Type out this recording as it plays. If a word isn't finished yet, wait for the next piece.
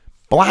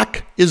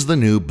Black is the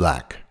new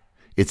black.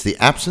 It's the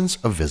absence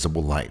of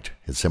visible light.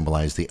 It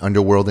symbolized the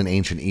underworld in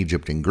ancient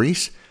Egypt and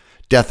Greece,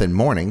 death and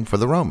mourning for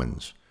the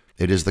Romans.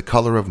 It is the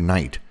color of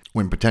night,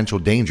 when potential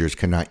dangers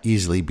cannot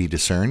easily be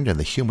discerned and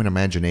the human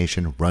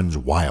imagination runs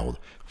wild,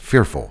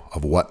 fearful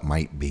of what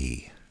might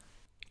be.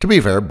 To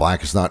be fair,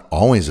 black is not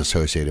always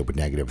associated with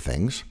negative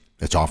things.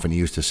 It's often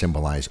used to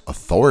symbolize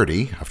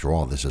authority. After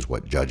all, this is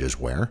what judges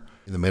wear.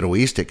 In the Middle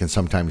East, it can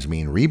sometimes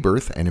mean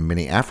rebirth, and in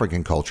many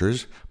African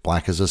cultures,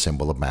 black is a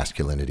symbol of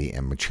masculinity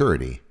and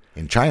maturity.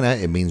 In China,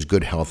 it means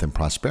good health and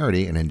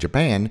prosperity, and in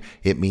Japan,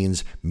 it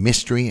means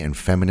mystery and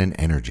feminine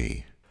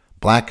energy.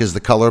 Black is the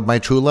color of my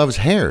true love's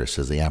hair,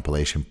 says the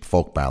Appalachian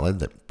folk ballad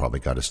that probably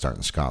got its start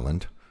in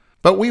Scotland.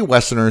 But we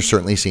Westerners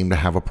certainly seem to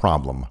have a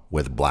problem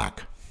with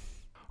black.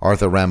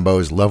 Arthur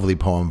Rimbaud's lovely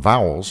poem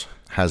Vowels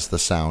has the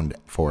sound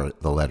for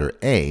the letter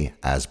A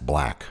as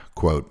black.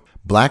 Quote,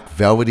 black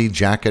velvety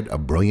jacket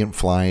of brilliant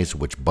flies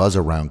which buzz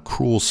around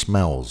cruel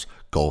smells,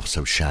 gulfs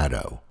of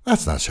shadow.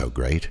 That's not so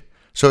great.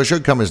 So it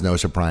should come as no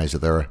surprise that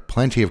there are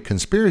plenty of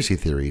conspiracy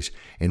theories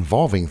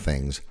involving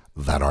things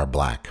that are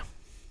black.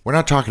 We're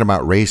not talking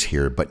about race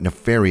here, but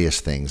nefarious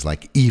things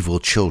like evil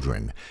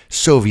children,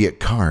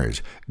 Soviet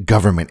cars,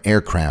 government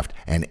aircraft,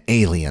 and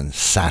alien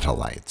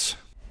satellites.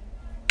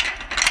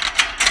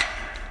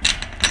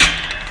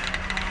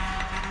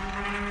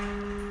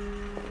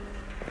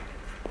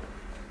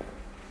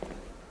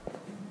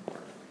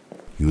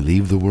 You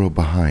leave the world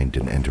behind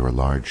and enter a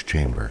large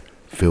chamber,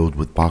 filled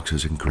with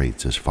boxes and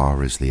crates as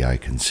far as the eye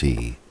can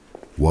see.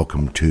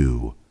 Welcome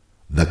to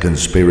the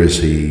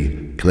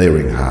Conspiracy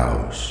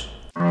Clearinghouse.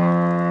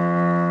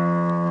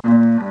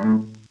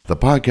 The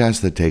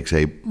podcast that takes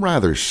a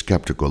rather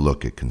skeptical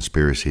look at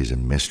conspiracies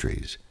and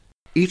mysteries.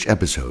 Each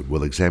episode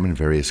will examine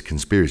various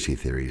conspiracy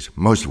theories,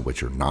 most of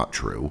which are not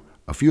true,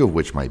 a few of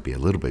which might be a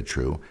little bit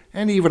true,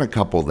 and even a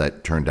couple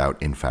that turned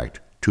out, in fact,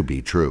 to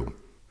be true.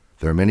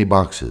 There are many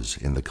boxes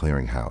in the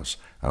clearinghouse,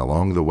 and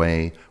along the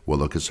way, we'll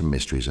look at some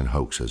mysteries and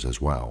hoaxes as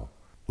well.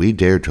 We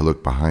dare to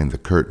look behind the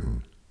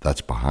curtain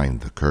that's behind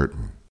the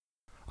curtain.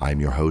 I'm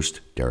your host,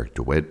 Derek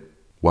DeWitt.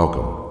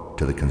 Welcome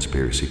to the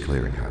Conspiracy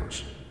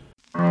Clearinghouse.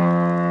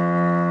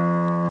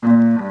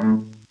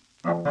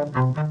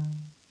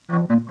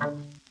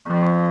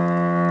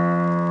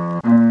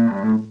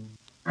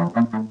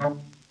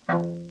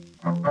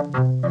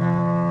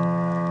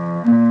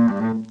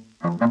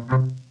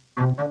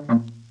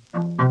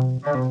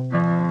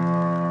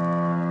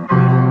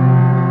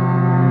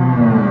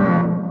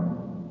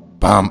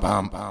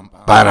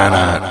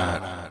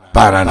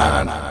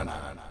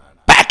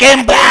 Back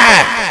in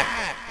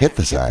black! Hit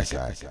the sax.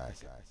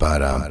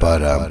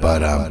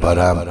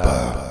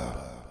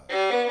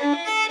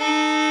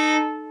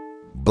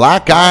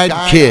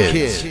 Black-eyed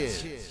kids,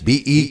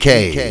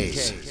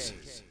 BEKs.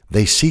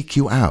 They seek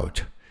you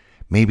out,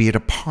 maybe at a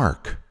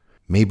park,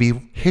 maybe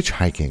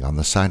hitchhiking on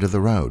the side of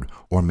the road,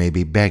 or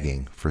maybe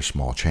begging for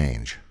small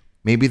change.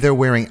 Maybe they're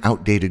wearing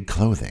outdated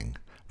clothing.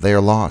 They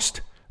are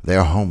lost. They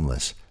are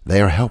homeless.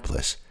 They are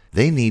helpless.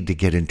 They need to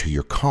get into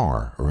your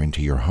car or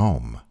into your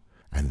home.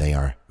 And they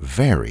are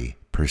very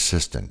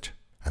persistent.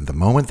 And the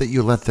moment that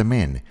you let them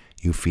in,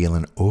 you feel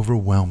an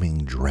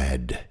overwhelming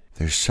dread.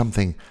 There's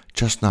something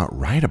just not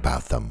right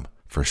about them.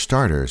 For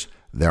starters,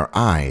 their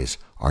eyes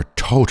are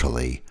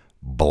totally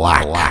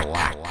black.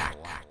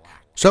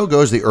 So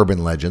goes the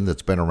urban legend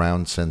that's been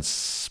around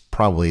since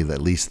probably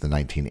at least the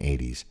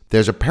 1980s.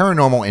 There's a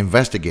paranormal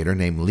investigator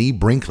named Lee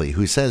Brinkley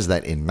who says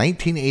that in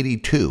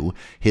 1982,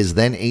 his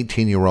then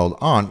 18-year-old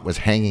aunt was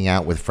hanging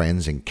out with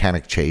friends in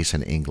Cannock Chase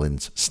in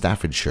England's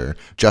Staffordshire,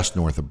 just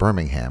north of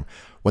Birmingham,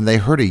 when they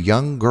heard a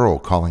young girl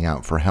calling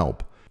out for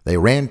help. They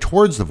ran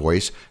towards the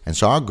voice and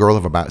saw a girl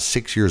of about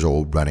 6 years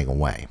old running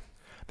away.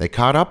 They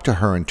caught up to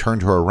her and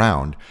turned her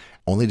around,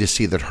 only to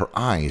see that her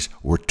eyes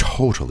were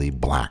totally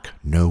black,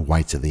 no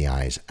whites of the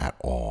eyes at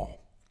all.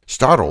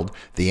 Startled,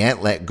 the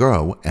aunt let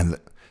go, and the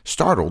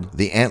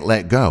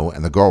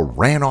girl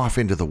ran off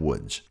into the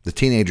woods. The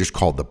teenagers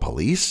called the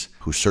police,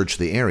 who searched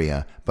the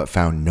area, but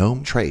found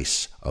no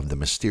trace of the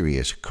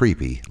mysterious,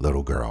 creepy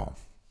little girl.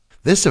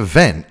 This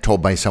event,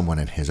 told by someone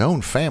in his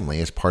own family,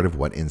 is part of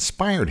what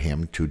inspired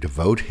him to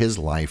devote his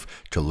life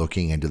to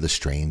looking into the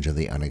strange and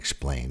the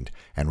unexplained,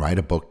 and write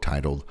a book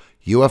titled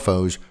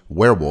UFOs,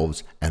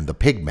 Werewolves, and the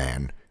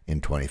Pigman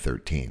in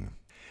 2013.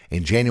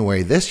 In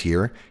January this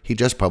year, he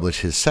just published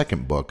his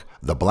second book,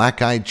 The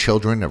Black-Eyed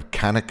Children of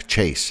Cannock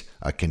Chase,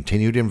 a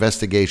continued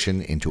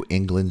investigation into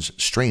England's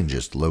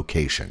strangest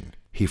location.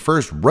 He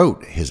first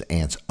wrote his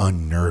aunt's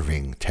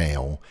unnerving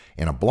tale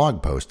in a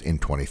blog post in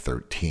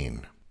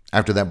 2013.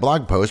 After that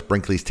blog post,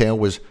 Brinkley's tale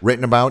was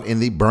written about in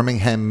the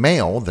Birmingham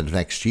Mail the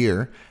next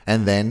year,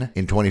 and then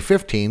in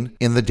 2015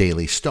 in the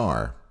Daily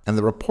Star. And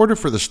the reporter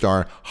for the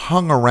Star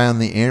hung around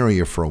the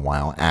area for a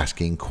while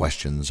asking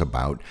questions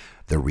about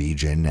the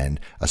region and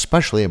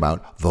especially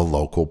about the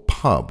local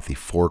pub, the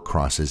Four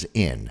Crosses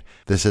Inn.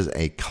 This is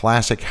a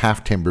classic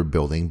half-timber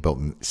building built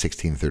in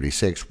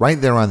 1636 right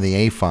there on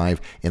the A5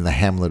 in the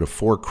hamlet of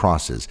Four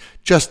Crosses,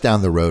 just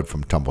down the road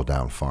from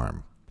Tumbledown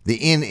Farm. The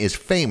inn is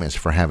famous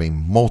for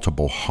having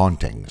multiple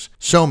hauntings,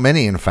 so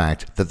many in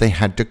fact that they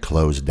had to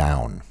close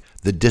down.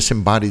 The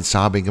disembodied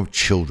sobbing of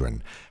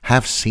children,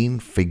 half-seen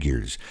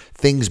figures,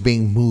 things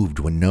being moved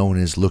when no one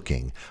is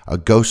looking, a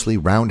ghostly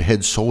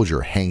round-head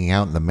soldier hanging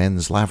out in the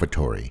men's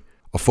lavatory,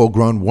 a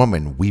full-grown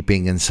woman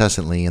weeping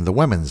incessantly in the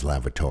women's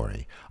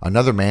lavatory,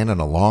 another man in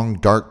a long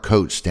dark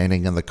coat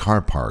standing in the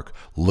car park,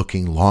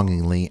 looking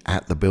longingly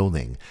at the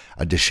building,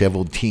 a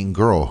disheveled teen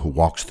girl who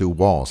walks through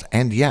walls,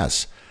 and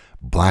yes,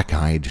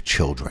 black-eyed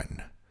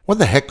children. What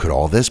the heck could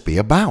all this be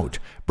about?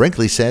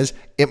 Brinkley says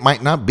it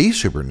might not be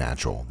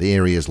supernatural. The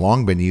area has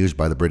long been used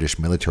by the British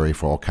military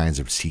for all kinds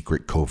of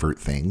secret, covert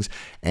things,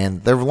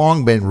 and there have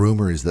long been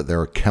rumors that there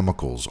are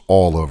chemicals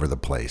all over the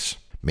place.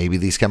 Maybe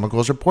these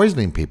chemicals are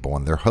poisoning people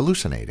and they're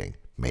hallucinating.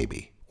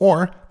 Maybe.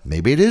 Or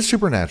maybe it is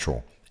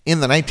supernatural. In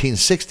the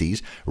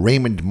 1960s,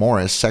 Raymond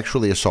Morris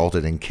sexually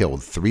assaulted and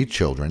killed 3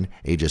 children,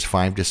 ages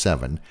 5 to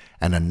 7,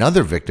 and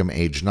another victim,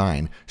 age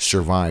 9,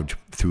 survived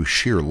through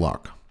sheer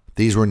luck.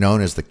 These were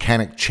known as the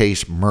Cannock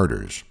Chase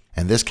murders,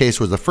 and this case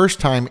was the first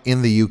time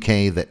in the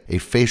UK that a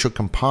facial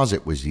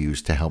composite was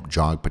used to help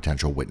jog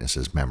potential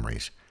witnesses'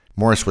 memories.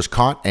 Morris was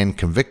caught and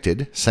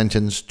convicted,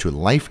 sentenced to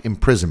life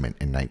imprisonment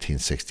in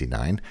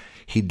 1969.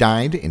 He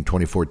died in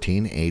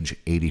 2014, age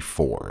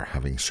 84,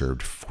 having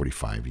served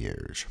 45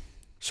 years.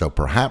 So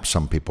perhaps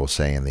some people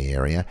say in the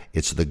area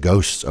it's the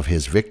ghosts of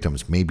his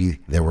victims. Maybe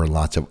there were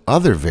lots of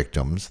other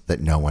victims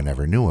that no one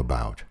ever knew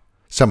about.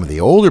 Some of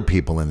the older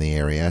people in the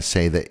area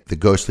say that the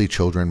ghostly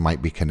children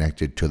might be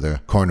connected to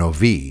the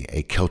Cornoví,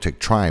 a Celtic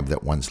tribe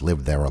that once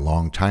lived there a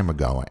long time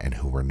ago and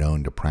who were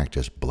known to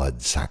practice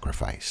blood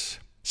sacrifice.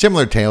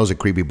 Similar tales of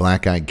creepy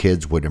black-eyed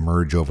kids would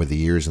emerge over the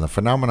years, and the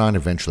phenomenon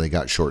eventually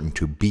got shortened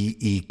to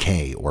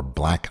BEK, or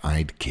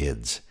black-eyed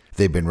kids.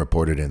 They've been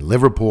reported in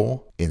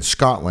Liverpool, in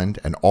Scotland,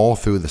 and all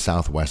through the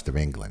southwest of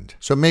England.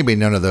 So maybe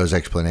none of those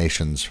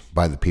explanations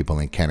by the people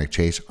in Cannock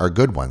Chase are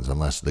good ones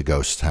unless the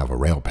ghosts have a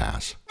rail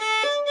pass.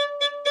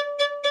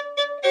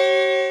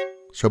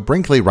 So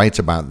Brinkley writes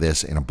about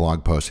this in a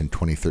blog post in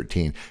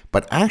 2013,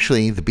 but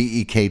actually the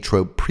BEK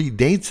trope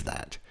predates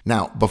that.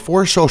 Now,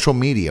 before social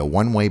media,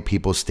 one way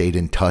people stayed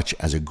in touch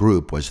as a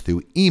group was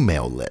through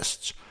email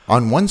lists.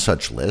 On one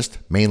such list,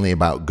 mainly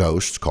about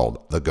ghosts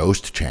called The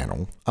Ghost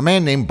Channel, a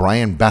man named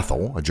Brian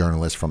Bethel, a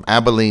journalist from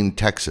Abilene,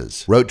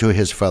 Texas, wrote to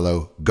his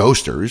fellow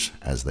ghosters,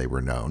 as they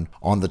were known,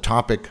 on the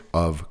topic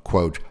of,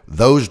 quote,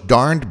 those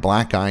darned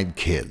black-eyed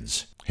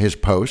kids. His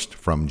post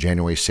from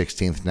January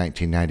 16,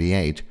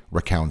 1998,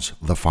 recounts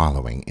the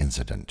following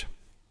incident.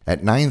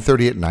 At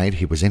 9:30 at night,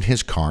 he was in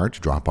his car to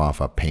drop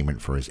off a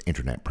payment for his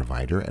internet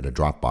provider at a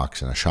drop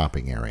box in a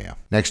shopping area.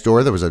 Next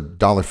door, there was a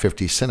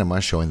 $1.50 cinema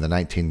showing the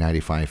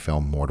 1995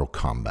 film Mortal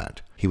Kombat.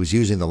 He was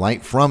using the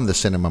light from the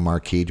cinema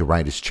marquee to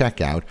write his check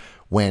out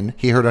when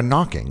he heard a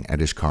knocking at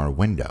his car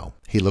window.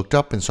 He looked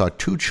up and saw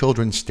 2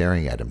 children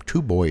staring at him,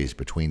 2 boys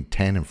between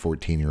 10 and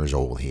 14 years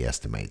old, he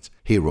estimates.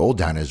 He rolled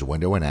down his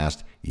window and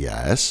asked,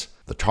 "Yes?"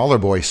 The taller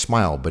boy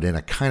smiled, but in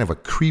a kind of a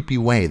creepy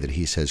way that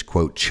he says,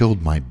 quote,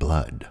 chilled my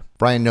blood.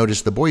 Brian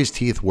noticed the boy's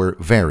teeth were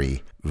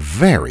very,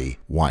 very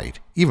white,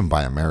 even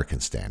by American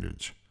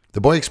standards.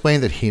 The boy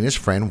explained that he and his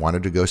friend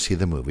wanted to go see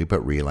the movie,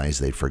 but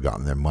realized they'd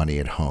forgotten their money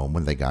at home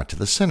when they got to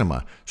the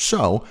cinema.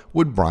 So,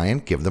 would Brian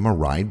give them a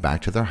ride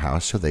back to their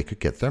house so they could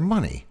get their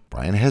money?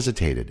 Brian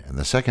hesitated, and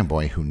the second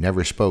boy, who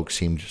never spoke,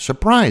 seemed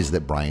surprised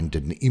that Brian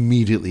didn't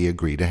immediately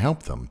agree to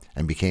help them,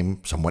 and became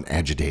somewhat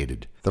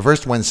agitated. The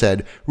first one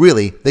said,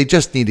 really, they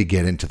just need to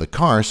get into the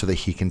car so that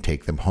he can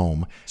take them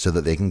home, so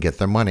that they can get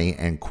their money,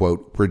 and,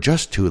 quote, we're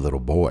just 2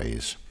 little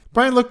boys.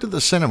 Brian looked at the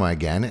cinema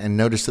again and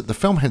noticed that the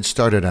film had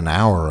started an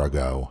hour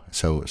ago,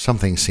 so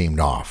something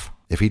seemed off.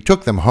 If he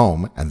took them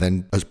home, and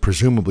then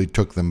presumably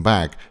took them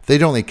back,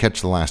 they'd only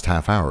catch the last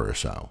half hour or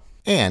so.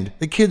 And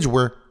the kids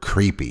were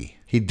creepy.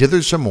 He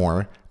dithered some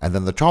more, and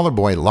then the taller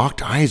boy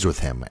locked eyes with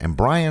him, and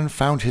Brian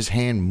found his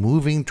hand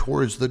moving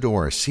towards the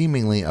door,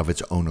 seemingly of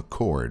its own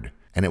accord.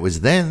 And it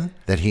was then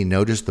that he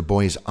noticed the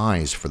boy's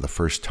eyes for the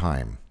first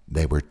time.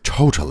 They were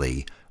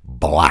totally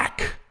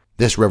black.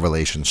 This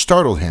revelation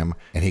startled him,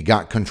 and he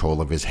got control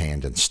of his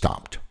hand and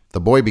stopped. The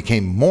boy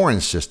became more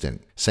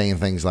insistent, saying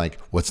things like,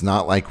 well, it's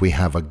not like we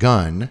have a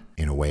gun,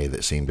 in a way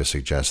that seemed to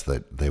suggest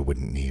that they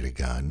wouldn't need a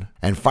gun,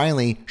 and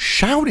finally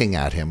shouting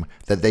at him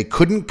that they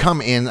couldn't come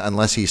in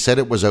unless he said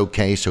it was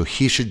okay, so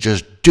he should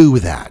just do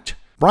that.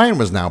 Brian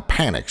was now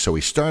panicked, so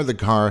he started the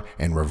car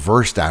and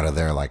reversed out of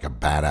there like a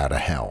bat out of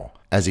hell.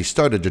 As he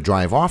started to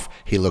drive off,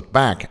 he looked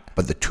back,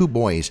 but the 2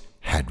 boys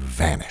had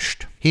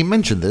vanished. He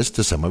mentioned this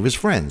to some of his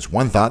friends.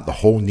 One thought the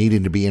whole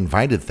needing to be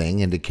invited thing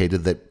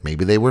indicated that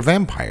maybe they were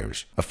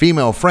vampires. A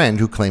female friend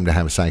who claimed to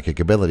have psychic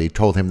ability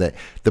told him that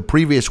the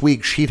previous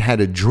week she'd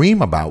had a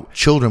dream about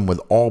children with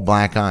all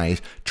black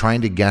eyes trying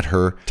to get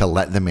her to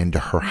let them into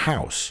her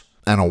house.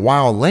 And a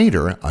while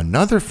later,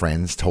 another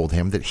friend told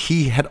him that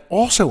he had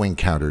also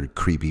encountered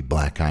creepy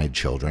black-eyed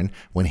children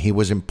when he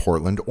was in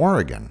Portland,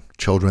 Oregon.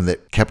 Children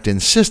that kept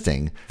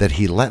insisting that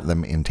he let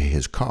them into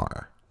his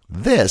car.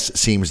 This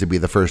seems to be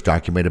the first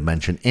documented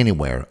mention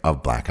anywhere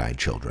of black-eyed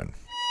children.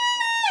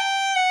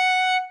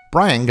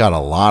 Brian got a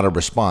lot of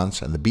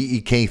response, and the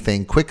BEK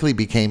thing quickly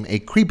became a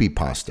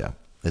creepypasta.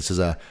 This is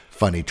a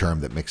funny term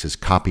that mixes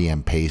copy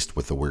and paste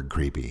with the word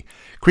creepy.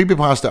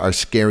 Creepypasta are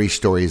scary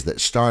stories that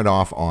start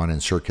off on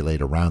and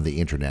circulate around the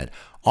internet,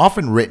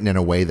 often written in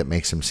a way that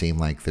makes them seem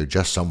like they're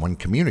just someone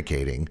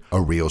communicating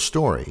a real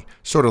story,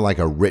 sort of like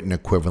a written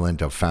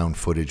equivalent of found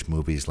footage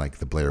movies like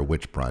The Blair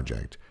Witch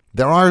Project.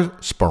 There are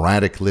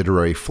sporadic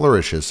literary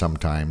flourishes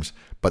sometimes,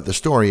 but the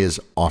story is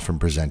often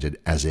presented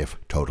as if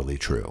totally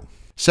true.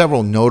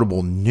 Several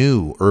notable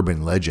new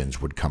urban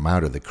legends would come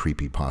out of the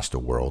creepypasta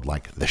world,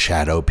 like the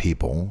Shadow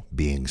People,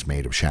 beings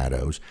made of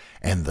shadows,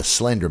 and the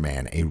Slender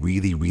Man, a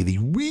really, really,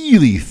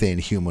 really thin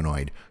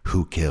humanoid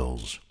who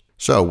kills.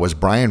 So, was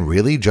Brian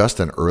really just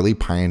an early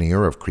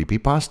pioneer of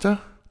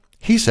creepypasta?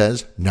 He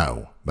says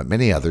no, but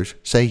many others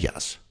say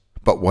yes.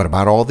 But what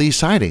about all these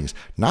sightings?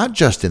 Not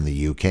just in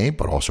the UK,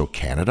 but also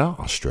Canada,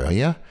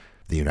 Australia,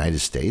 the United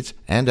States,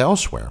 and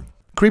elsewhere.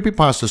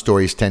 Creepypasta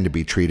stories tend to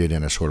be treated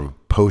in a sort of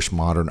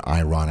postmodern,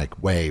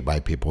 ironic way by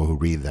people who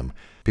read them.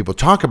 People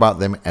talk about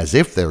them as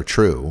if they're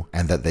true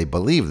and that they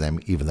believe them,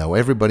 even though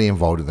everybody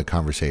involved in the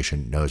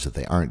conversation knows that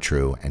they aren't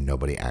true and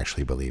nobody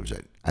actually believes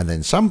it. And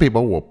then some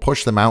people will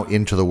push them out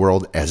into the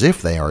world as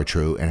if they are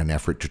true in an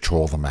effort to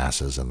troll the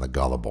masses and the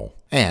gullible.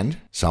 And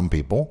some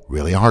people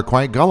really are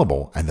quite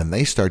gullible, and then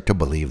they start to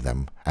believe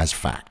them as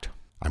fact.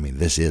 I mean,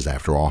 this is,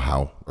 after all,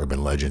 how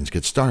urban legends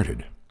get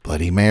started.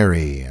 Bloody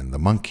Mary and the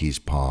Monkey's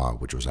Paw,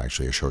 which was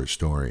actually a short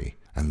story,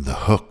 and the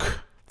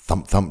Hook,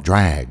 Thump Thump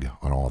Drag,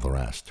 and all the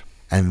rest.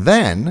 And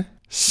then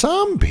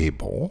some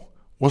people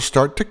will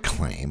start to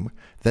claim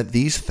that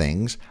these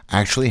things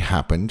actually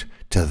happened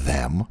to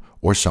them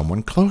or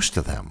someone close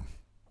to them.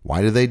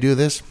 Why do they do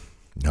this?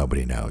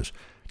 Nobody knows.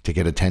 To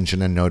get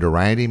attention and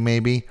notoriety,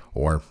 maybe,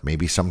 or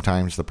maybe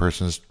sometimes the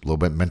person's a little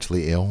bit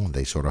mentally ill.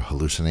 They sort of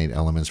hallucinate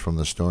elements from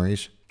the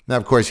stories. Now,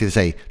 of course, you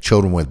say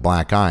children with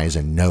black eyes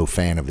and no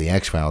fan of the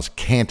X-Files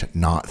can't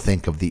not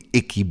think of the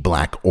icky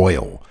black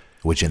oil,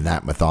 which in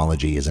that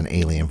mythology is an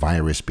alien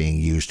virus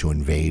being used to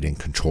invade and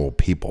control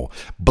people.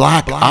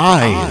 Black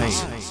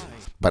eyes!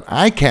 But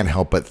I can't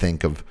help but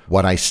think of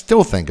what I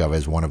still think of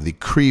as one of the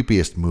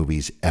creepiest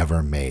movies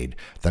ever made,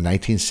 the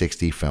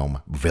 1960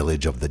 film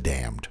Village of the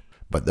Damned.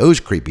 But those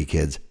creepy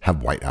kids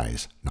have white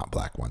eyes, not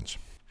black ones.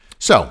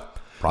 So,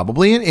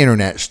 probably an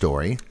internet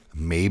story,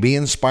 maybe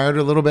inspired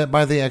a little bit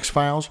by the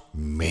X-Files,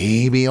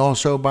 maybe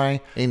also by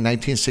a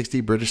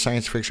 1960 British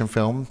science fiction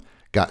film,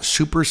 got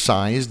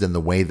supersized in the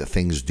way that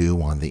things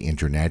do on the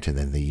internet and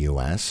in the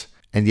US.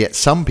 And yet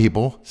some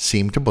people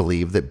seem to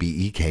believe that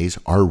BEKs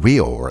are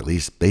real, or at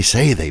least they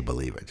say they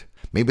believe it.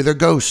 Maybe they're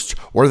ghosts,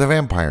 or they're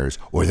vampires,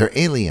 or they're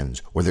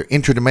aliens, or they're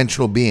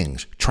interdimensional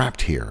beings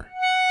trapped here.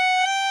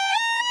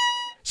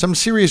 Some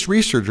serious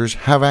researchers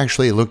have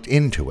actually looked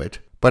into it,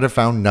 but have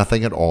found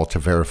nothing at all to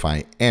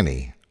verify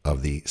any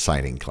of the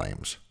sighting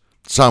claims.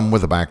 Some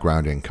with a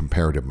background in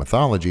comparative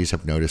mythologies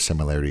have noticed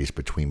similarities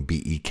between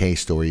BEK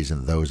stories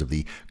and those of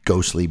the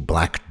ghostly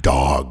Black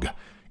Dog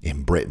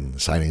in Britain,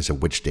 sightings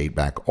of which date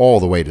back all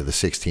the way to the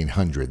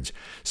 1600s.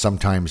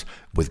 Sometimes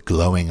with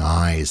glowing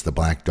eyes, the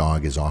Black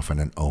Dog is often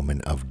an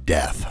omen of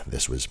death.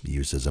 This was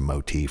used as a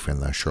motif in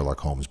the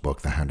Sherlock Holmes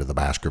book, The Hound of the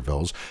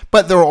Baskervilles.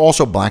 But there are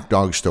also Black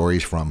Dog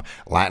stories from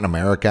Latin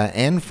America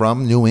and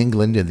from New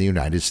England in the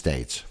United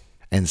States.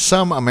 And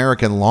some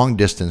American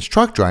long-distance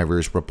truck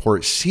drivers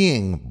report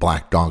seeing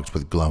black dogs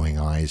with glowing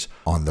eyes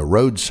on the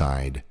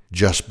roadside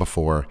just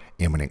before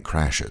imminent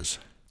crashes.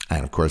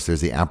 And of course,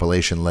 there's the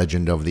Appalachian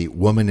legend of the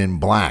Woman in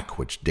Black,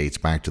 which dates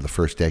back to the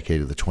first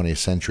decade of the 20th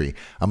century,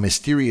 a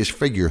mysterious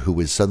figure who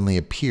would suddenly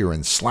appear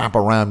and slap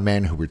around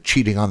men who were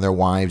cheating on their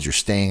wives or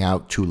staying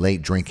out too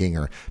late drinking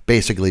or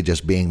basically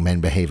just being men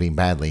behaving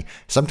badly.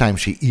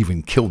 Sometimes she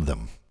even killed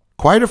them.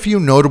 Quite a few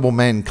notable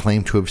men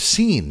claim to have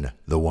seen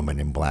the Woman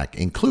in Black,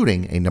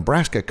 including a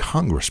Nebraska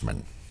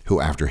congressman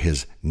who, after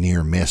his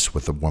near miss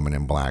with the Woman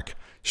in Black,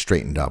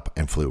 straightened up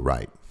and flew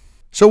right.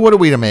 So what are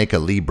we to make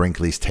of Lee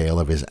Brinkley's tale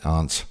of his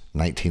aunt's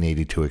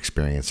 1982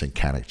 experience in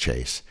Cannock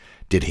Chase?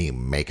 Did he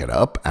make it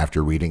up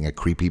after reading a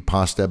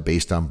creepypasta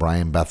based on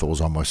Brian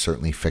Bethel's almost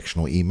certainly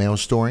fictional email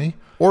story?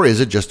 Or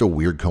is it just a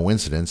weird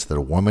coincidence that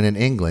a woman in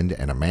England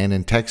and a man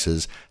in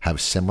Texas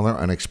have similar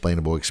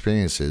unexplainable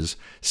experiences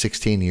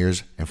 16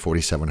 years and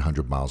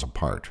 4,700 miles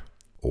apart?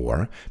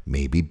 Or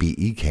maybe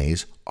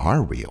BEKs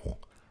are real.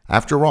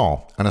 After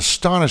all, an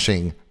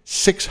astonishing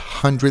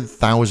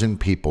 600,000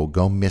 people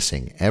go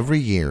missing every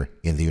year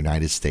in the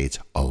United States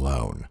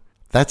alone.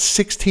 That's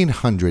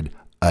 1,600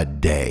 a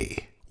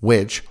day,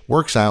 which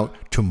works out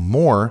to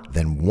more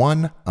than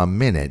 1 a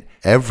minute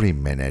every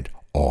minute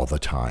all the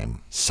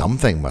time.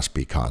 Something must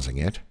be causing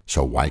it,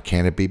 so why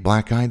can't it be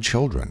black-eyed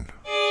children?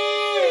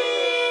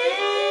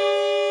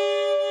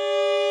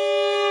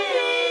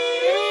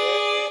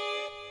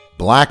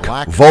 Black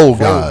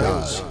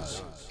Volgas.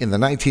 In the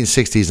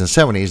 1960s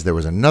and 70s, there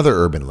was another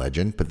urban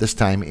legend, but this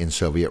time in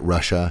Soviet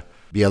Russia,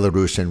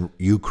 Belarus and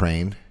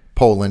Ukraine,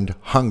 Poland,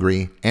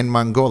 Hungary, and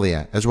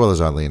Mongolia, as well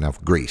as, oddly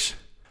enough, Greece.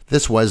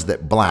 This was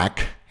that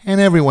black, and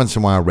every once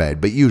in a while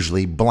red, but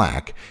usually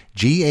black,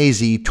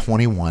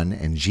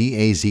 GAZ-21 and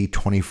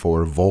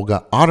GAZ-24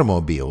 Volga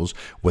automobiles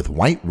with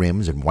white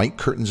rims and white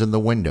curtains in the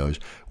windows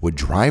would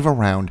drive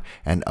around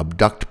and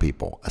abduct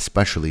people,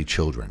 especially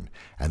children,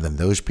 and then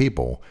those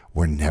people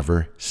were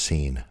never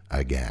seen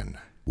again.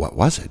 What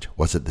was it?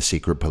 Was it the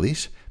secret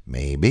police?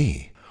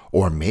 Maybe.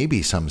 Or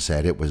maybe some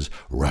said it was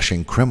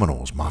Russian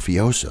criminals,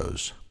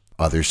 mafiosos.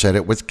 Others said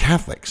it was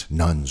Catholics,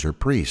 nuns or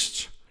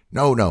priests.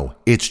 No,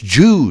 it's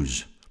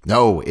Jews.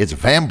 No, it's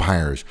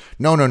vampires.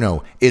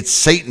 No, it's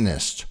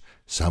Satanists.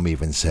 Some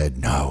even said,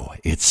 no,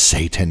 it's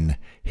Satan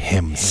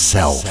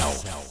himself.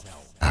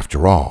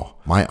 After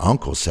all, my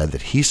uncle said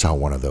that he saw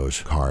one of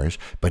those cars,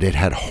 but it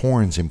had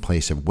horns in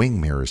place of wing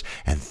mirrors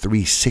and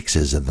 3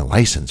 6s in the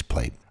license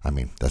plate. I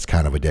mean, that's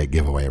kind of a dead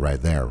giveaway right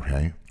there,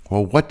 right?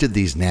 Well, what did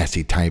these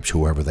nasty types,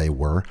 whoever they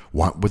were,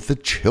 want with the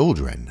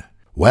children?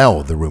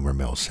 Well, the rumor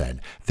mill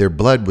said, their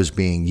blood was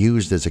being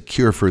used as a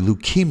cure for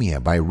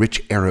leukemia by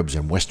rich Arabs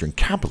and Western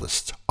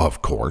capitalists,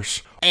 of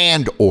course,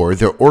 and or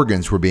their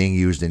organs were being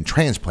used in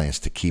transplants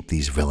to keep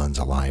these villains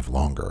alive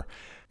longer.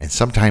 And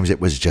sometimes it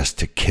was just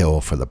to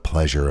kill for the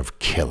pleasure of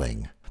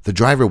killing. The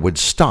driver would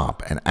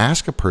stop and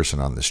ask a person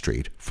on the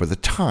street for the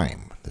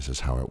time. This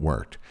is how it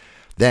worked.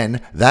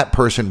 Then that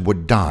person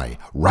would die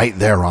right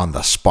there on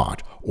the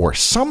spot. Or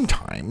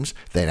sometimes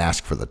they'd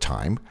ask for the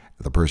time.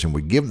 The person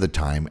would give the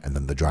time, and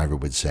then the driver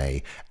would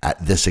say,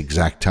 at this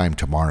exact time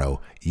tomorrow,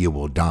 you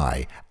will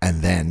die.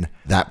 And then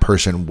that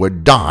person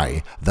would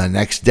die the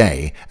next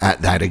day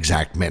at that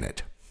exact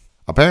minute.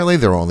 Apparently,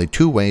 there are only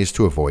 2 ways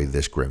to avoid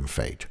this grim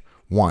fate.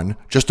 1,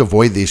 just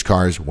avoid these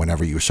cars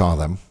whenever you saw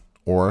them.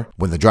 Or,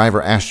 when the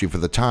driver asks you for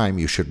the time,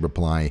 you should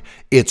reply,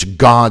 it's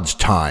God's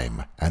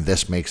time. And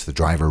this makes the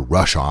driver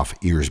rush off,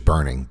 ears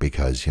burning,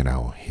 because,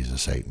 he's a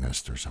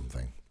Satanist or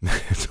something.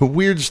 It's a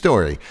weird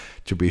story,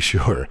 to be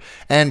sure,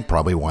 and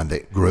probably one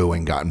that grew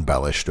and got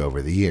embellished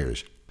over the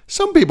years.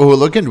 Some people who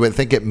look into it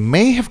think it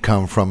may have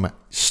come from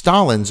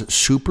Stalin's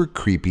super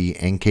creepy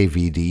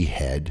NKVD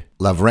head,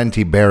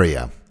 Lavrenti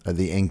Beria.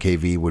 The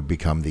NKV would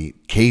become the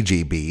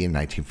KGB in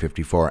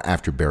 1954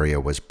 after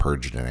Beria was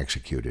purged and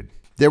executed.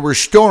 There were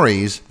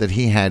stories that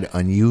he had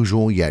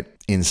unusual yet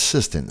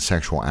insistent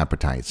sexual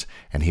appetites,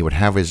 and he would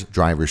have his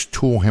drivers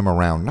tool him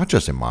around, not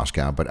just in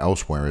Moscow, but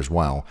elsewhere as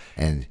well.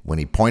 And when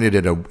he pointed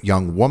at a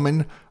young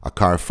woman, a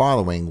car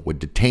following would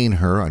detain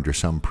her under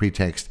some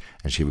pretext,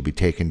 and she would be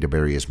taken to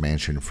Beria's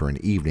mansion for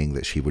an evening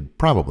that she would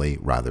probably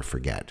rather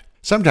forget.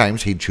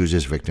 Sometimes he'd choose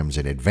his victims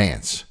in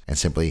advance and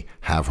simply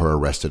have her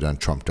arrested on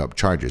trumped-up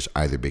charges,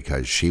 either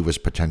because she was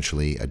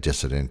potentially a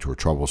dissident or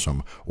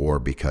troublesome, or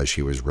because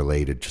she was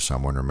related to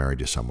someone or married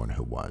to someone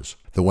who was.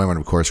 The women,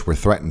 of course, were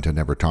threatened to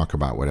never talk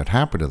about what had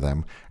happened to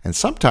them, and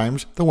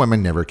sometimes the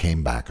women never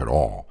came back at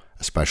all,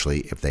 especially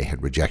if they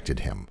had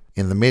rejected him.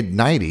 In the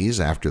mid-90s,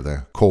 after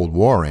the Cold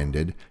War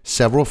ended,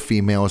 several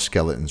female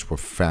skeletons were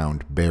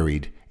found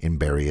buried in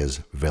Beria's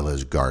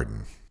villa's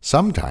garden.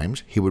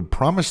 Sometimes he would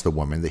promise the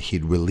woman that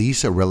he'd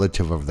release a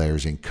relative of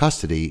theirs in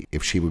custody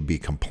if she would be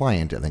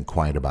compliant and then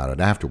quiet about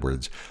it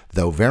afterwards,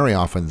 though very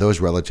often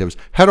those relatives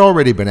had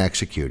already been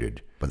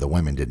executed, but the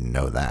women didn't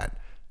know that.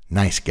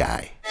 Nice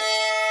guy.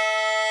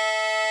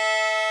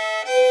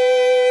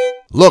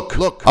 Look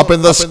up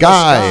in the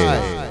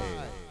sky.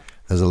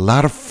 There's a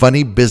lot of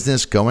funny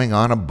business going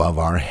on above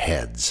our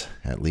heads.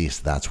 At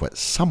least that's what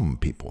some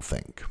people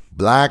think.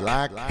 Black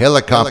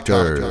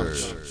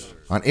helicopters.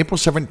 On April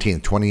 17,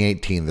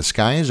 2018, the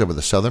skies over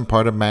the southern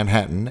part of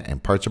Manhattan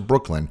and parts of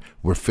Brooklyn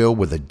were filled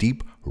with a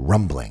deep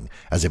rumbling,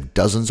 as if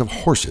dozens of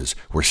horses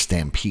were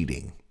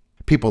stampeding.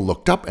 People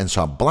looked up and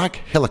saw black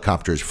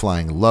helicopters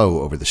flying low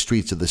over the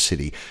streets of the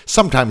city,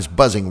 sometimes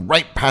buzzing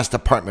right past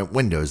apartment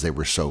windows, they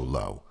were so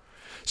low.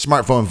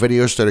 Smartphone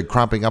videos started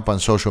cropping up on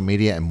social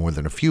media, and more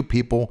than a few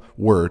people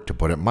were, to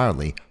put it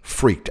mildly,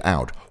 freaked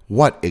out.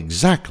 What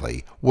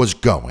exactly was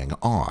going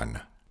on?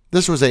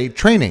 This was a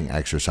training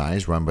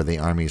exercise run by the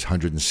Army's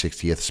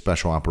 160th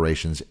Special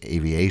Operations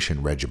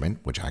Aviation Regiment,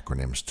 which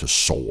acronyms to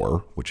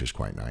SOAR, which is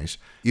quite nice,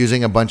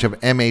 using a bunch of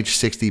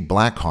MH-60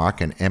 Blackhawk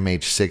and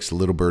MH-6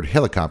 Little Bird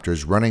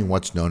helicopters running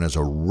what's known as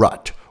a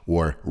RUT,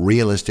 or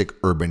Realistic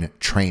Urban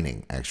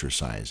Training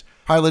Exercise,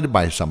 piloted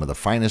by some of the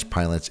finest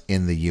pilots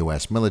in the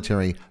U.S.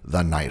 military,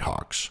 the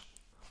Nighthawks.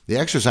 The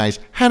exercise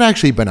had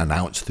actually been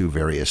announced through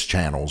various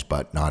channels,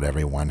 but not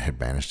everyone had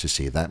managed to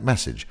see that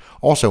message.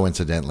 Also,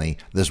 incidentally,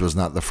 this was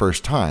not the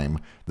first time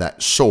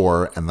that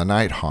SOAR and the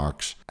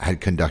Nighthawks had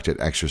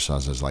conducted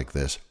exercises like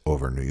this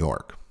over New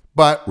York.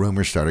 But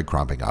rumors started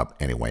cropping up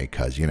anyway,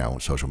 because,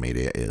 social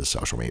media is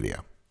social media.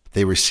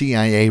 They were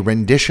CIA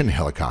rendition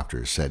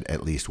helicopters, said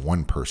at least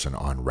one person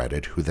on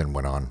Reddit, who then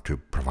went on to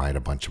provide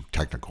a bunch of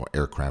technical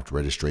aircraft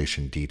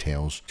registration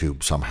details to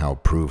somehow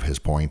prove his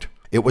point.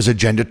 It was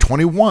Agenda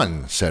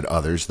 21, said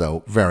others,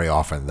 though very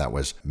often that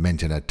was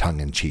meant in a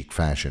tongue-in-cheek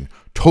fashion.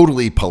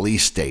 Totally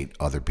police state,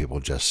 other people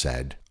just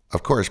said.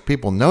 Of course,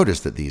 people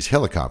noticed that these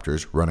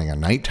helicopters, running a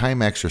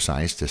nighttime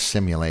exercise to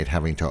simulate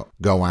having to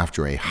go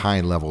after a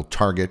high-level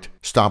target,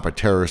 stop a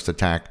terrorist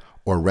attack,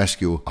 or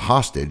rescue a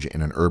hostage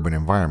in an urban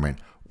environment,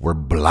 were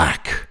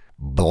black.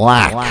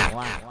 Black,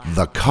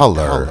 the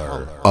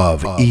color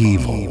of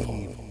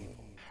evil.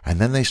 And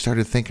then they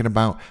started thinking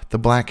about the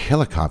black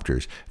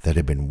helicopters that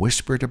had been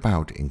whispered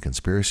about in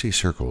conspiracy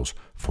circles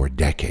for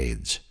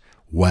decades.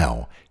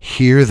 Well,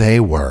 here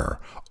they were,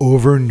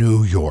 over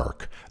New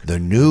York. The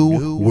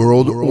New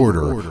World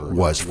Order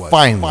was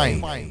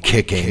finally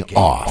kicking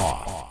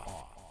off.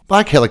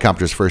 Black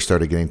helicopters first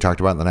started getting talked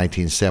about in the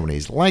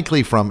 1970s,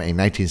 likely from a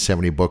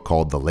 1970 book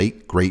called The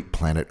Late Great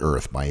Planet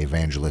Earth by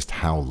evangelist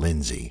Hal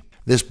Lindsey.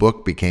 This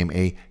book became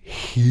a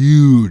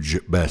huge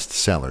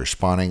bestseller,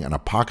 spawning an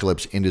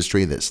apocalypse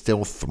industry that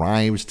still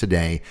thrives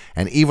today,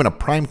 and even a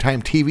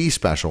primetime TV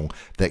special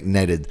that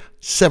netted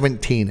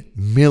 17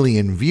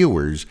 million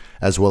viewers,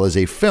 as well as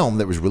a film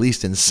that was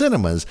released in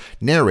cinemas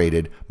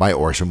narrated by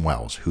Orson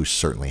Welles, who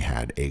certainly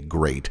had a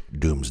great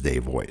doomsday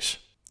voice.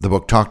 The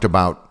book talked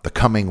about the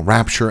coming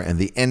rapture and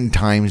the end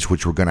times,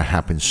 which were going to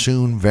happen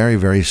soon, very,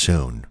 very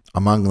soon.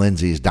 Among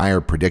Lindsey's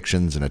dire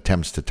predictions and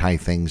attempts to tie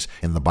things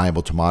in the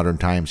Bible to modern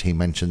times, he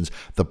mentions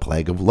the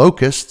plague of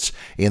locusts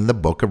in the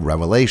book of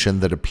Revelation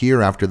that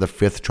appear after the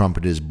fifth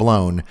trumpet is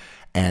blown,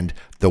 and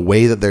the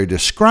way that they're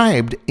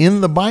described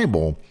in the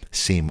Bible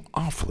seem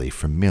awfully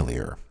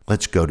familiar.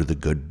 Let's go to the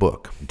good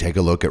book and take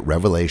a look at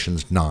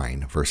Revelations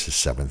 9, verses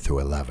 7 through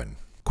 11.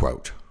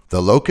 Quote,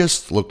 "The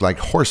locusts looked like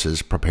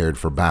horses prepared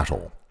for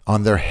battle.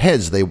 On their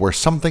heads they wore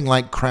something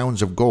like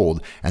crowns of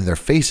gold, and their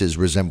faces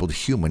resembled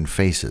human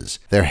faces.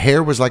 Their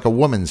hair was like a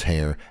woman's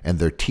hair, and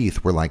their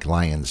teeth were like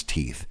lions'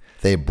 teeth.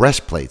 They had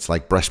breastplates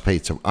like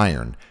breastplates of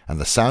iron, and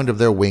the sound of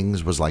their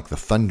wings was like the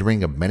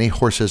thundering of many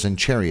horses and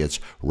chariots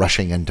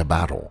rushing into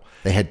battle.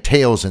 They had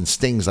tails and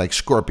stings like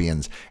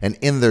scorpions, and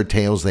in their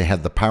tails they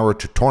had the power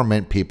to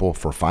torment people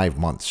for 5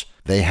 months.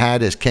 They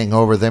had as king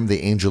over them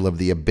the angel of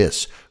the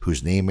abyss,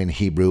 whose name in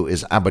Hebrew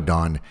is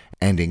Abaddon,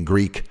 and in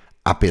Greek,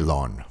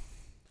 Apollyon."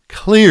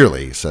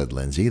 Clearly, said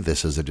Lindsey,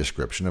 this is a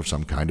description of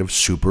some kind of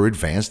super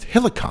advanced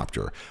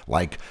helicopter,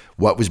 like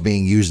what was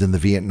being used in the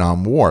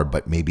Vietnam War,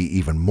 but maybe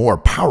even more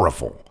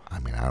powerful. I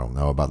mean, I don't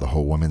know about the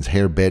whole women's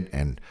hair bit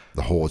and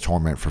the whole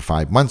torment for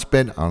 5 months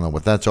bit. I don't know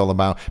what that's all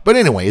about. But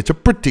anyway, it's a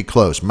pretty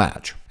close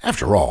match.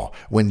 After all,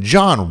 when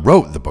John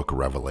wrote the book of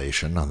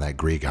Revelation on that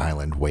Greek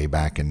island way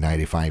back in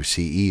 95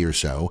 CE or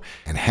so,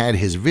 and had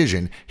his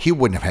vision, he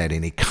wouldn't have had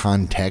any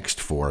context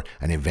for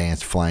an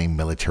advanced flying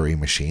military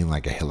machine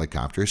like a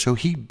helicopter, so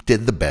he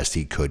did the best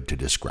he could to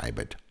describe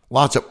it.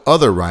 Lots of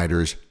other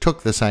writers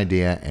took this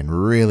idea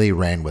and really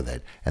ran with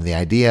it, and the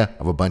idea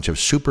of a bunch of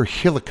super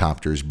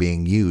helicopters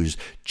being used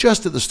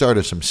just at the start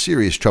of some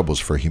serious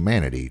troubles for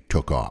humanity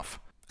took off.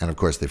 And of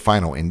course, the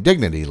final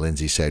indignity,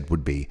 Lindsey said,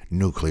 would be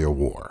nuclear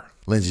war.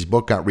 Lindsey's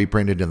book got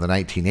reprinted in the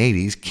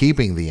 1980s,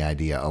 keeping the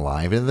idea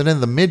alive, and then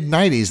in the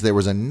mid-90s there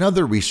was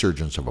another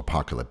resurgence of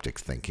apocalyptic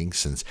thinking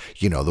since,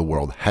 the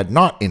world had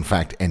not in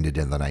fact ended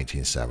in the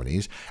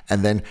 1970s,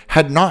 and then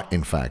had not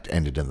in fact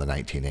ended in the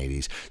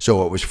 1980s,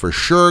 so it was for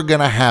sure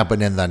going to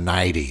happen in the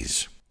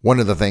 90s. One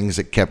of the things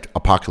that kept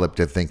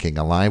apocalyptic thinking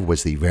alive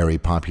was the very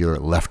popular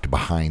Left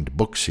Behind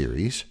book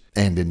series.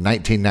 And in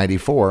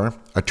 1994,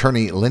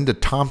 attorney Linda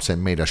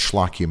Thompson made a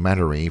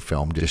schlockumentary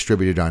film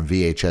distributed on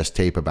VHS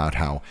tape about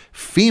how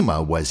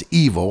FEMA was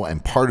evil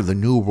and part of the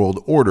New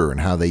World Order and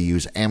how they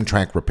use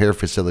Amtrak repair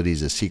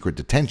facilities as secret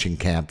detention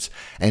camps,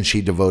 and she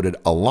devoted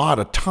a lot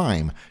of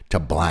time to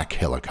black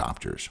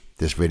helicopters.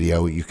 This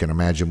video, you can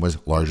imagine,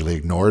 was largely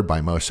ignored by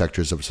most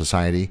sectors of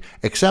society,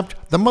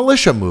 except the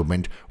militia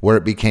movement, where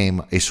it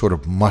became a sort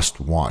of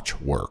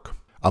must-watch work.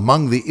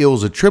 Among the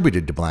ills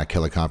attributed to black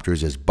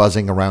helicopters is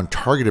buzzing around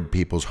targeted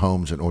people's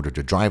homes in order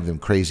to drive them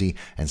crazy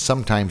and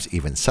sometimes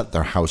even set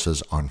their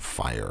houses on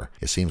fire.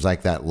 It seems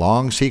like that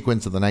long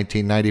sequence of the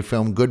 1990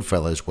 film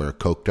Goodfellas where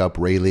coked-up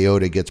Ray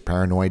Liotta gets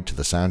paranoid to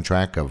the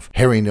soundtrack of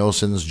Harry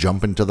Nilsson's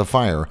Jump Into the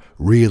Fire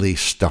really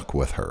stuck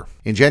with her.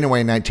 In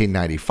January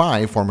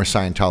 1995, former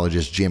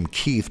Scientologist Jim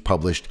Keith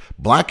published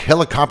Black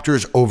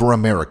Helicopters Over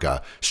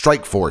America,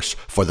 Strike Force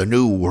for the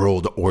New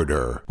World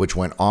Order, which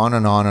went on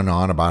and on and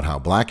on about how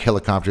black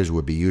helicopters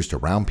would be used to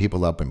round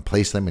people up and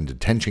place them in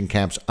detention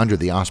camps under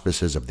the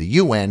auspices of the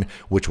UN,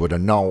 which would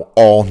annul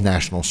all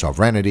national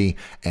sovereignty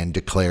and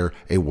declare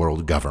a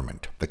world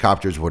government. The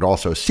copters would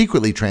also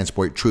secretly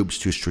transport troops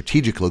to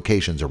strategic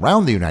locations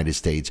around the United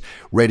States,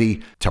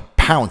 ready to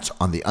pounce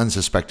on the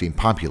unsuspecting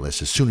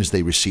populace as soon as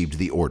they received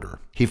the order.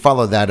 He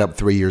followed that up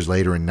 3 years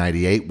later in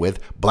 98 with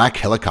Black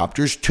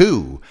Helicopters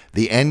 2,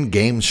 The End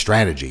Game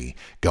Strategy,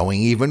 going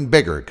even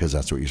bigger, because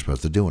that's what you're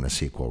supposed to do in a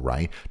sequel,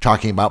 right?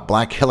 Talking about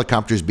black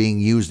helicopters being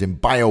used in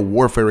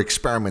biowarfare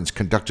experiments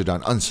conducted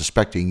on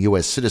unsuspecting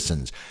U.S.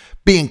 citizens,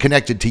 being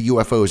connected to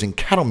UFOs and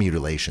cattle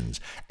mutilations,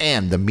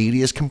 and the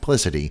media's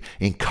complicity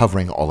in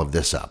covering all of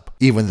this up.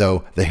 Even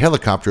though the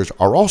helicopters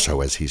are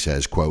also, as he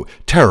says, quote,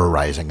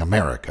 terrorizing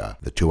America.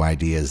 The two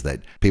ideas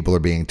that people are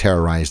being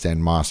terrorized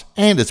en masse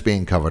and it's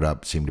being covered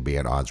up seem to be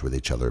at odds with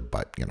each other,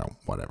 but,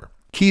 whatever.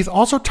 Keith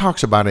also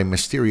talks about a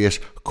mysterious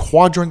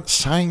quadrant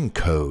sign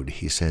code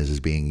he says is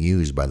being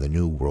used by the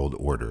New World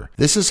Order.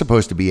 This is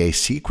supposed to be a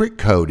secret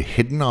code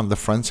hidden on the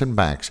fronts and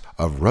backs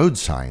of road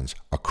signs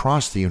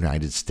across the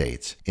United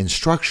States.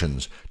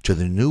 Instructions to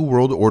the New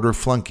World Order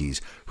flunkies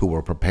who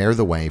will prepare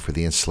the way for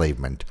the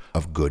enslavement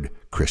of good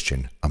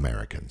Christian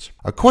Americans.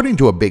 According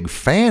to a big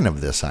fan of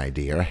this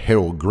idea,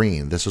 Harold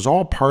Green, this is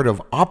all part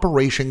of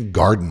Operation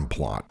Garden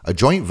Plot, a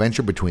joint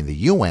venture between the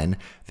UN,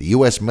 the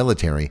U.S.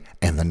 military,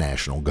 and the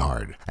National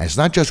Guard. And it's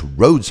not just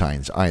road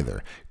signs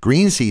either.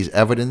 Green sees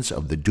evidence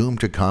of the doom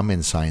to come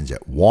in signs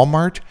at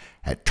Walmart,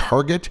 at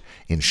Target,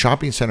 in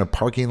shopping center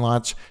parking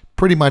lots,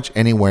 pretty much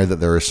anywhere that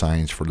there are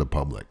signs for the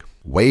public.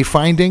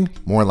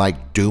 Wayfinding? More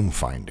like doom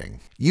finding.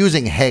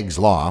 Using Haig's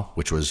Law,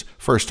 which was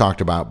first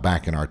talked about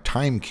back in our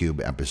Time Cube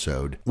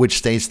episode, which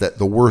states that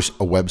the worse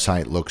a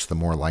website looks, the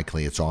more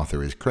likely its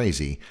author is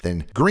crazy,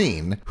 then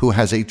Green, who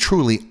has a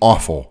truly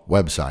awful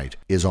website,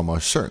 is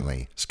almost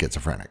certainly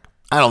schizophrenic.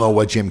 I don't know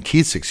what Jim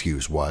Keith's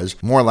excuse was.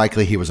 More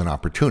likely he was an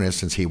opportunist,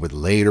 since he would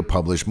later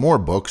publish more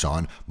books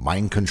on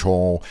mind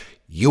control,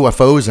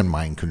 UFOs and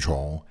mind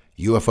control,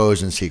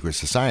 UFOs and secret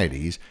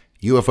societies,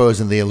 UFOs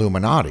and the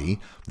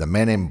Illuminati, the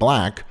Men in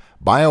Black,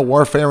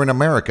 Biowarfare in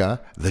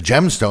America, The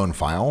Gemstone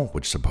File,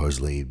 which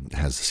supposedly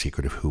has the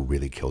secret of who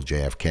really killed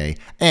JFK,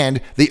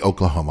 and the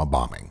Oklahoma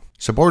bombing.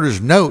 Supporters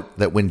note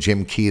that when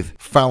Jim Keith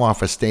fell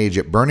off a stage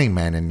at Burning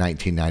Man in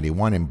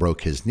 1991 and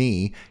broke his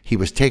knee, he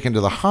was taken to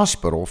the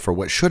hospital for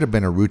what should have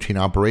been a routine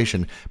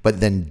operation,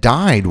 but then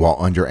died while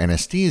under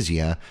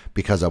anesthesia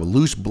because a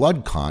loose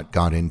blood clot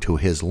got into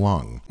his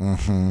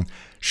lung.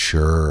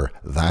 Sure,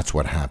 that's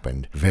what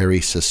happened.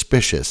 Very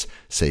suspicious,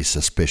 say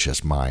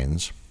suspicious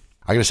minds.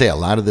 I gotta say, a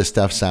lot of this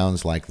stuff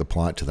sounds like the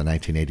plot to the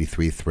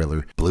 1983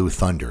 thriller Blue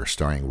Thunder,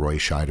 starring Roy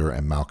Scheider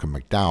and Malcolm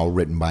McDowell,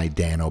 written by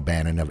Dan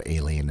O'Bannon of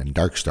Alien and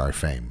Darkstar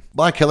fame.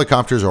 Black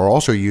helicopters are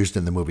also used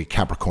in the movie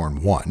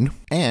Capricorn 1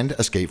 and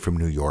Escape from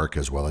New York,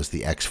 as well as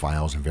the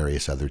X-Files and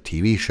various other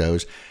TV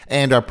shows,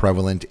 and are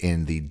prevalent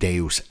in the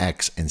Deus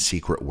Ex and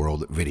Secret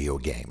World video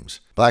games.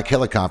 Black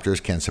helicopters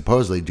can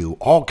supposedly do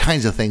all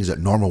kinds of things that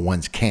normal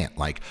ones can't,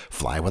 like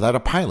fly without a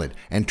pilot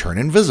and turn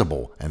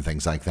invisible and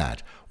things like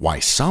that. Why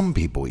some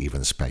people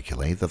even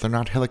speculate that they're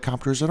not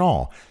helicopters at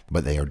all,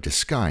 but they are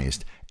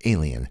disguised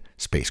alien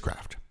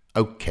spacecraft.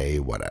 Okay,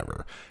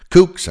 whatever.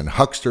 Kooks and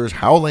hucksters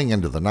howling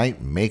into the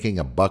night, making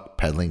a buck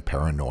peddling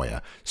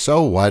paranoia.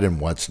 So what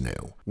and what's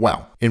new?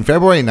 Well, in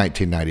February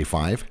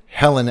 1995,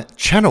 Helen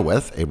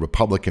Chenoweth, a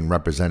Republican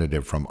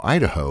representative from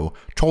Idaho,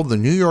 told the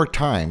New York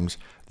Times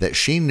that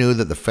she knew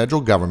that the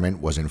federal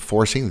government was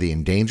enforcing the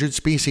Endangered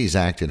Species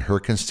Act in her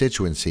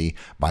constituency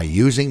by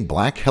using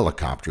black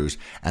helicopters,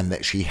 and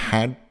that she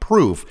had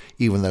proof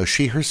even though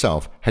she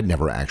herself had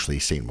never actually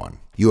seen one.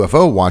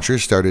 UFO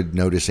watchers started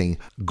noticing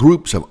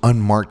groups of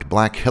unmarked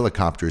black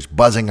helicopters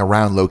buzzing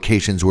around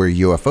locations where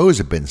UFOs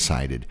have been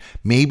sighted,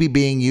 maybe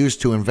being used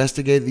to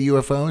investigate the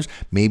UFOs,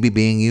 maybe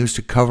being used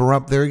to cover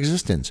up their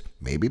existence,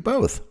 maybe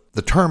both.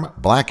 The term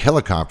black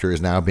helicopter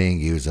is now being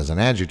used as an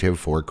adjective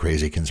for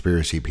crazy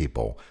conspiracy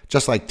people,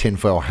 just like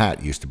tinfoil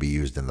hat used to be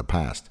used in the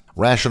past.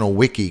 Rational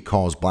Wiki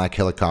calls black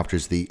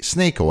helicopters the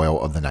snake oil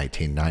of the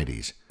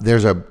 1990s.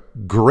 There's a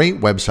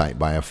great website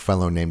by a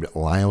fellow named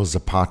Lyle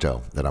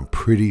Zapato that I'm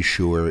pretty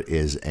sure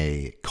is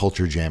a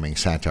culture jamming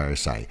satire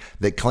site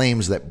that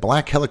claims that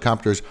black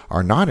helicopters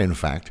are not in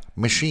fact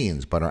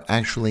machines, but are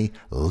actually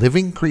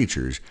living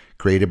creatures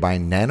created by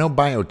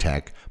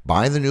nanobiotech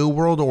by the New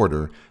World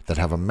Order that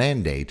have a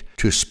mandate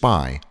to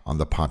spy on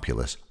the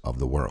populace of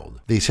the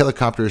world. These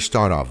helicopters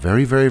start off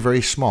very, very,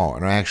 very small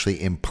and are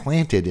actually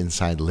implanted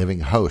inside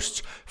living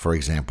hosts, for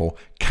example,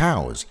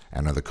 cows,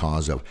 and are the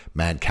cause of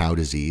mad cow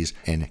disease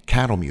and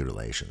cattle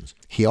mutilations.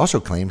 He also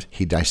claims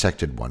he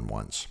dissected one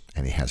once,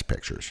 and he has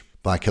pictures.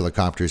 Black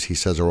helicopters, he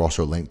says, are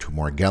also linked to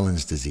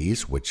Morgellons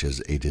disease, which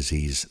is a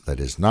disease that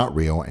is not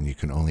real and you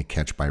can only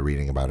catch by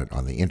reading about it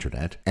on the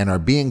internet, and are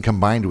being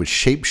combined with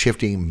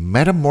shape-shifting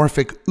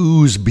metamorphic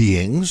ooze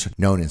beings,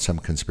 known in some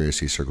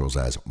conspiracy circles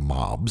as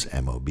mobs,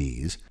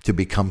 M-O-Bs, to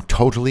become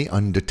totally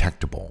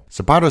undetectable.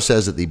 Zapato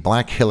says that the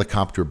black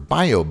helicopter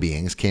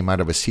bio-beings came out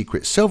of a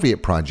secret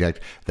Soviet project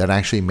that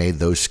actually made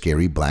those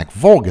scary black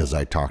Volgas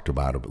I talked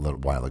about a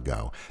little while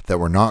ago, that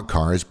were not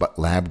cars but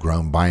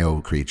lab-grown bio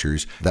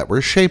creatures that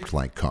were shaped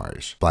like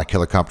cars. Black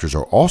helicopters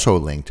are also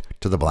linked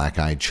to the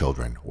black-eyed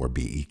children, or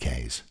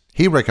BEKs.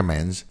 He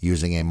recommends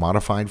using a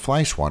modified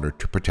fly swatter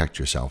to protect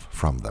yourself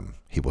from them.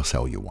 He will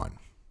sell you one.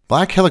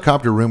 Black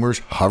helicopter rumors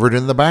hovered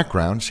in the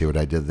background, see what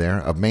I did there,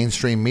 of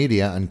mainstream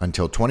media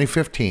until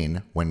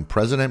 2015, when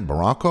President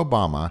Barack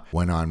Obama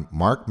went on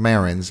Mark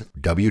Maron's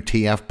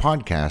WTF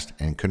podcast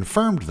and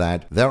confirmed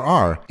that there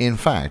are, in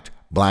fact,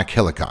 black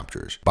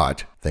helicopters,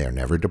 but they are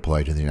never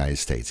deployed in the United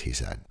States, he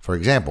said. For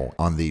example,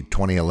 on the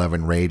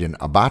 2011 raid in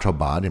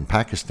Abbottabad in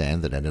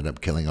Pakistan that ended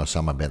up killing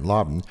Osama bin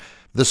Laden,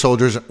 The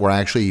soldiers were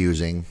actually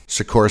using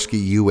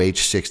Sikorsky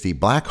UH-60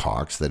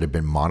 Blackhawks that had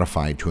been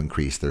modified to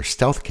increase their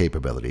stealth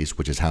capabilities,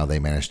 which is how they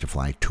managed to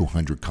fly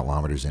 200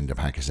 kilometers into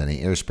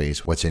Pakistani airspace.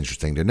 What's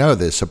interesting to know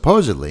is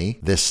supposedly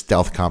this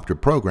stealth copter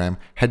program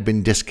had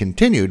been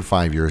discontinued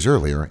 5 years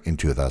earlier in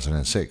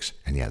 2006,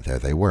 and yet there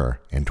they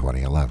were in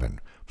 2011.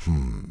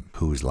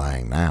 Who's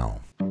lying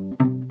now?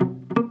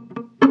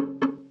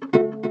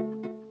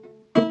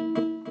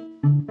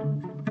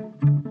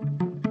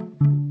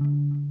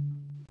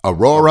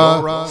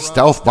 Aurora,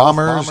 stealth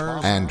bombers,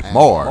 and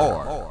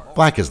more.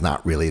 Black is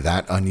not really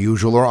that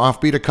unusual or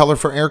offbeat a color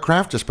for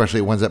aircraft,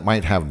 especially ones that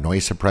might have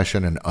noise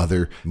suppression and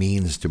other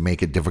means to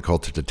make it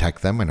difficult to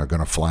detect them and are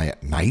going to fly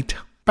at night.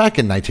 Back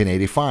in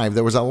 1985,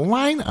 there was a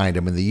line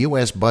item in the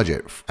U.S.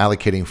 budget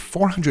allocating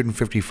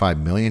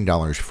 $455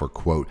 million for,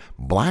 quote,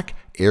 black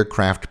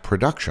aircraft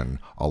production,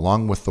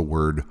 along with the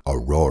word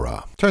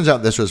Aurora. Turns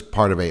out this was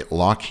part of a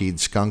Lockheed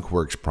Skunk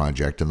Works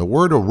project, and the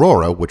word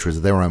Aurora, which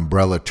was their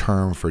umbrella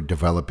term for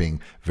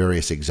developing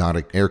various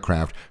exotic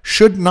aircraft,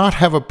 should not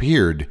have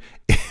appeared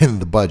in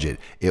the budget.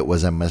 It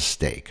was a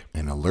mistake,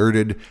 and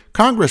alerted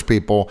Congress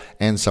people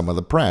and some of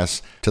the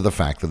press to the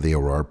fact that the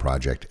Aurora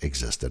project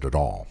existed at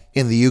all.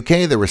 In the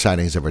UK, there were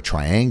sightings of a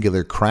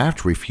triangular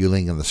craft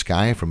refueling in the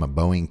sky from a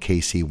Boeing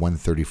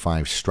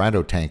KC-135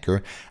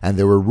 Stratotanker, and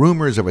there were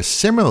rumors of a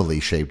similarly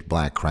shaped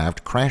black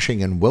craft crashing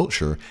in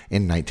Wiltshire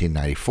in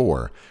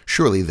 1994.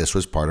 Surely this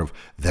was part of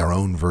their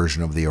own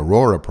version of the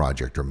Aurora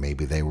project, or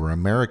maybe they were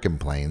American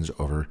planes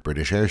over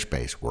British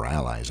airspace. We're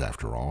allies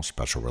after all,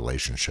 special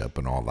relationship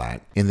and all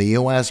that. In the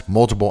US,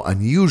 multiple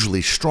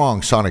unusually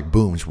strong sonic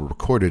booms were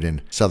recorded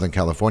in Southern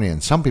California,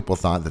 and some people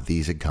thought that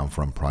these had come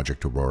from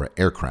Project Aurora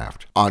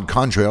aircraft. Odd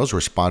contrails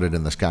were spotted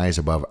in the skies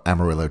above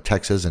Amarillo,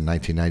 Texas in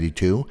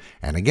 1992,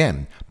 and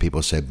again,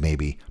 people said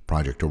maybe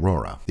Project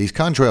Aurora. These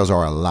contrails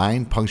are a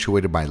line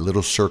punctuated by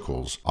little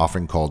circles,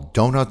 often called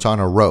donuts on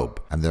a rope,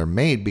 and they're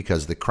made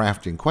because the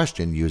craft in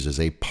question uses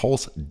a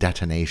pulse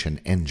detonation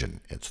engine,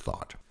 it's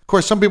thought. Of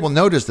course, some people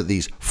noticed that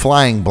these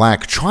flying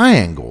black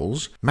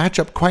triangles match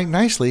up quite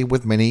nicely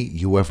with many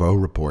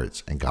UFO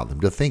reports and got them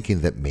to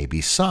thinking that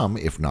maybe some,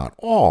 if not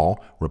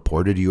all,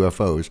 reported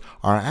UFOs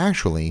are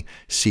actually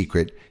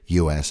secret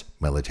U.S.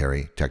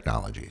 military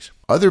technologies.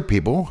 Other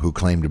people who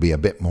claim to be a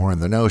bit more in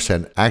the know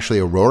said actually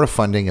Aurora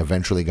funding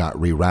eventually got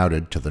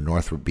rerouted to the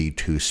Northrop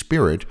B-2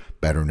 Spirit,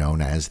 better known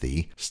as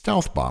the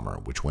stealth bomber,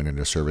 which went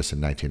into service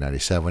in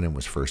 1997 and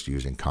was first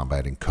used in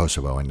combat in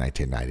Kosovo in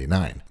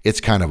 1999.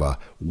 It's kind of a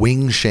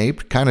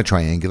wing-shaped, kind of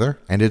triangular,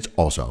 and it's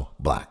also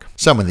black.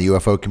 Some in the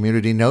UFO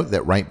community note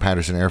that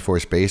Wright-Patterson Air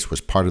Force Base was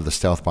part of the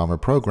stealth bomber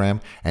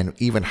program and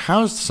even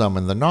housed some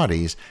in the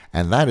noughties,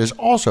 and that is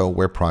also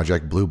where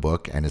Project Blue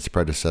Book and its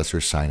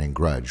predecessor Sign and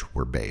Grudge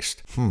were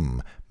based.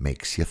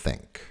 Makes you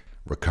think.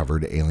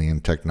 Recovered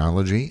alien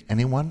technology,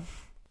 anyone?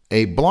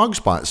 A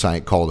blogspot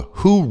site called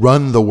Who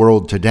Run the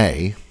World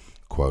Today,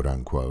 quote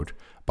unquote,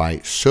 by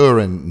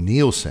Søren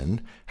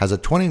Nielsen has a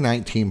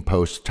 2019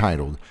 post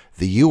titled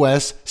The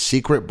U.S.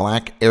 Secret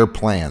Black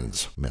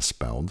Airplanes,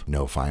 misspelled,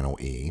 no final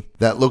E,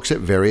 that looks at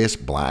various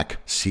black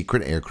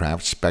secret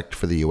aircraft spec'd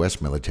for the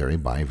U.S. military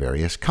by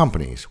various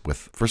companies,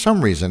 with, for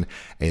some reason,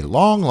 a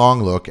long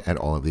look at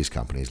all of these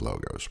companies'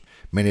 logos.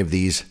 Many of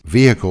these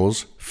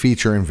vehicles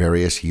feature in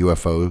various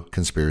UFO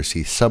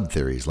conspiracy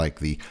subtheories like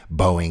the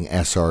Boeing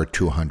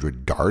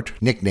SR-200 Dart,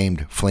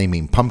 nicknamed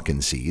Flaming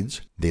Pumpkin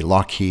Seeds, the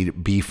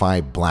Lockheed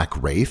B-5 Black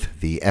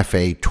Wraith, the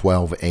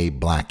FA-12A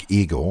Black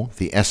Eagle,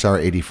 the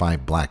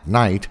SR-85 Black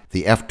Knight,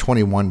 the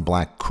F-21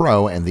 Black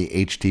Crow, and the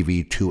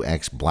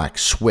HTV-2X Black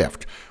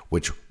Swift,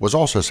 which was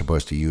also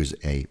supposed to use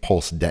a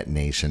pulse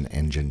detonation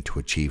engine to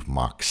achieve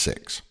Mach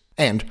 6.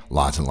 And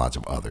lots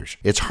of others.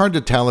 It's hard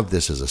to tell if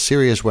this is a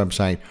serious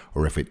website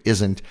or if it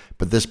isn't,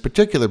 but this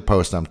particular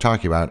post I'm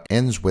talking about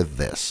ends with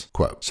this,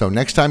 quote, "So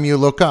next time you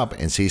look up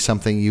and see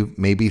something you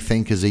maybe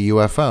think is a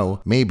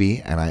UFO, maybe,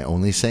 and I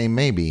only say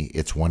maybe,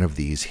 it's one of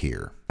these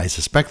here." I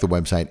suspect the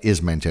website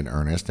is meant in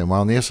earnest, and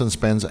while Nielsen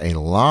spends a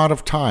lot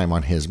of time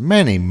on his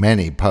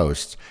many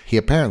posts, he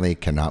apparently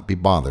cannot be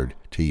bothered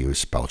to use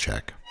spell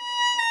check.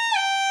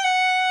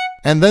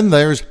 And then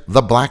there's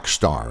the Black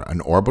Star,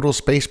 an orbital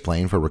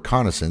spaceplane for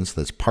reconnaissance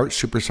that's part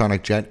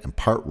supersonic jet and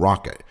part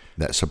rocket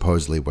that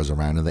supposedly was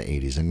around in the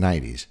 80s and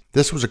 90s.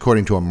 This was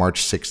according to a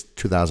March 6,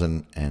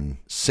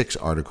 2006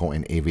 article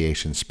in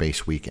Aviation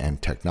Space Week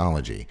and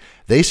Technology.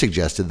 They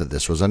suggested that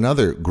this was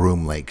another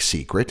Groom Lake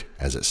secret,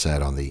 as it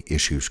said on the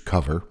issue's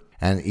cover,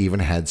 and even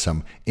had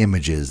some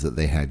images that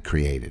they had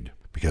created,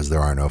 because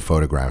there are no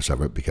photographs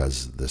of it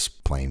because this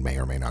plane may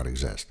or may not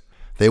exist.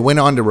 They went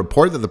on to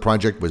report that the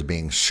project was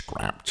being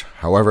scrapped.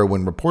 However,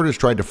 when reporters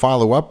tried to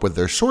follow up with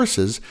their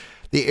sources,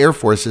 the Air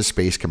Force's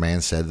Space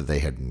Command said that they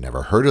had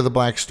never heard of the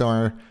Black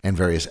Star, and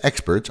various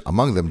experts,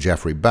 among them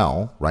Jeffrey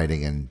Bell,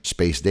 writing in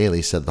Space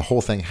Daily, said the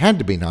whole thing had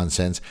to be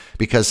nonsense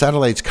because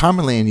satellites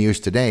commonly in use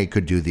today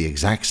could do the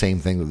exact same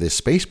thing that this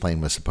spaceplane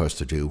was supposed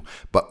to do,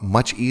 but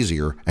much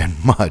easier and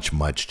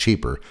much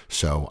cheaper.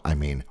 So,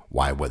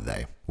 why would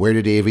they? Where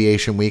did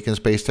Aviation Week and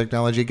Space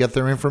Technology get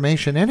their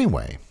information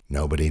anyway?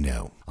 Nobody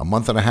knew. A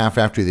month and a half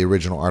after the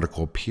original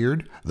article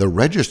appeared, The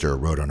Register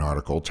wrote an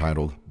article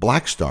titled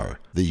Black Star,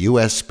 the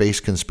U.S.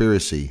 Space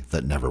Conspiracy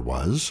That Never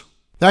Was.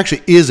 There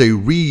actually is a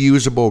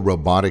reusable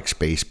robotic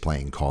space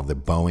plane called the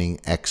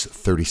Boeing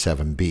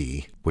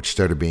X-37B, which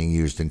started being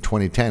used in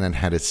 2010 and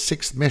had its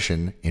sixth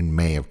mission in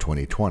May of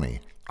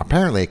 2020.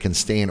 Apparently, it can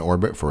stay in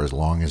orbit for as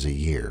long as a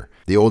year.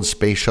 The old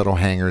space shuttle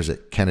hangars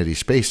at Kennedy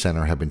Space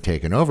Center have been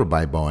taken over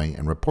by Boeing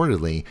and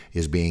reportedly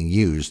is being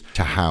used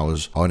to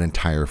house an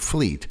entire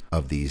fleet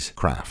of these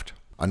craft.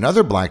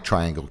 Another black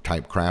triangle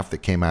type craft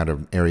that came out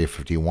of Area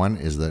 51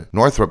 is the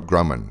Northrop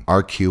Grumman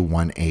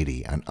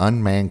RQ-180, an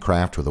unmanned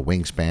craft with a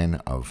wingspan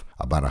of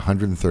about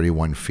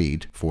 131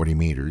 feet, 40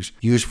 meters,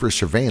 used for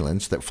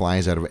surveillance that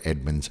flies out of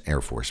Edmonds Air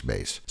Force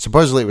Base.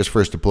 Supposedly it was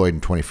first deployed in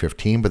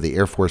 2015, but the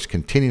Air Force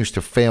continues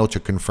to fail to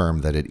confirm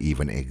that it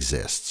even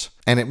exists.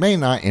 And it may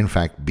not, in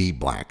fact, be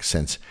black,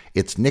 since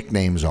its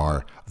nicknames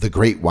are the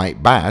Great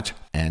White Bat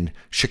and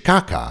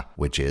Shikaka,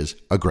 which is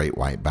a great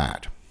white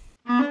bat.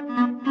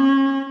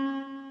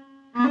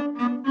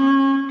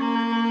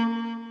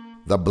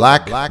 The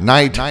Black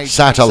Knight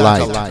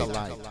Satellite.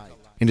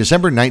 In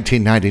December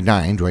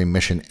 1999, during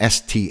mission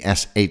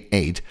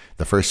STS-88,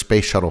 the first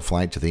space shuttle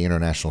flight to the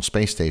International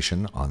Space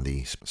Station on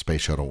the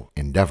Space Shuttle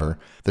Endeavour,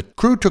 the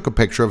crew took a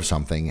picture of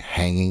something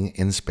hanging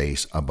in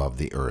space above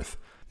the Earth.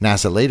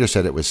 NASA later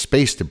said it was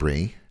space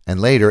debris,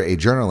 and later a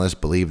journalist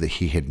believed that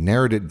he had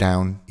narrowed it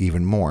down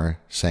even more,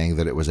 saying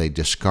that it was a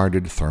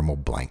discarded thermal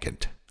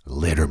blanket.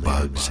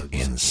 Litterbugs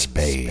in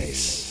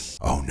space.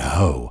 Oh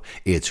no,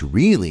 it's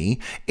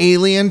really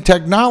alien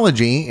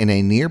technology in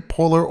a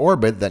near-polar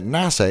orbit that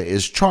NASA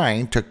is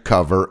trying to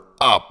cover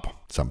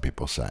up, some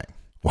people say.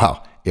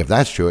 Well, if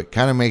that's true, it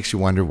kind of makes you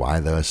wonder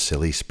why those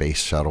silly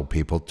space shuttle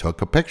people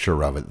took a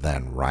picture of it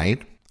then,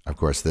 right? Of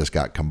course, this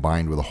got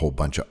combined with a whole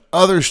bunch of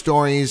other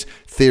stories,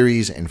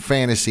 theories, and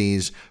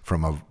fantasies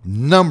from a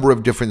number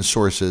of different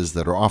sources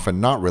that are often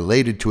not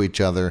related to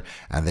each other,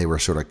 and they were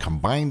sort of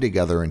combined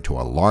together into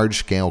a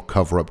large-scale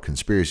cover-up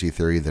conspiracy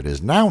theory that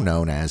is now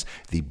known as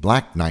the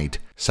Black Knight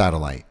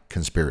Satellite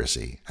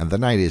Conspiracy. And the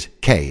Knight is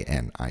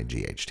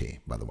K-N-I-G-H-T,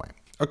 by the way.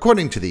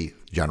 According to the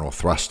general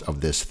thrust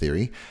of this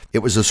theory, it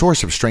was a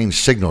source of strange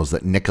signals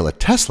that Nikola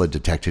Tesla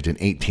detected in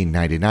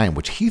 1899,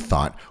 which he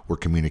thought were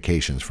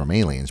communications from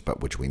aliens, but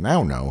which we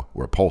now know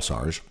were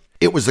pulsars.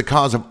 It was the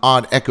cause of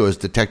odd echoes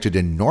detected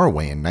in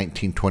Norway in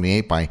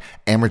 1928 by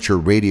amateur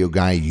radio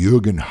guy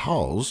Jürgen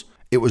Hals.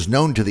 It was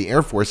known to the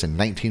Air Force in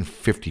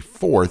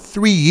 1954,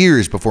 3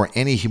 years before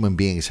any human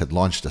beings had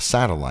launched a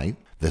satellite.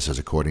 This is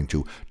according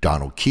to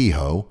Donald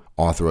Keyhoe,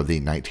 author of the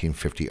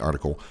 1950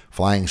 article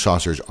Flying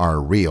Saucers Are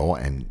Real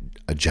and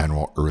a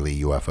general early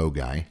UFO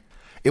guy.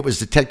 It was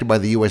detected by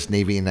the U.S.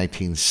 Navy in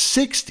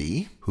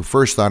 1960, who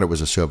first thought it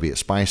was a Soviet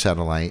spy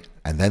satellite,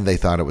 and then they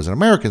thought it was an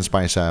American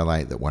spy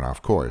satellite that went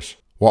off course.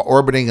 While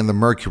orbiting in the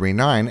Mercury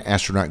 9,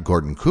 astronaut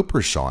Gordon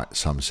Cooper saw it,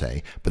 some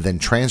say, but then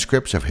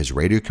transcripts of his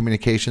radio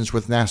communications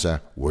with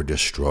NASA were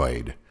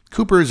destroyed.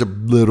 Cooper is a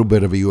little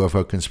bit of a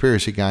UFO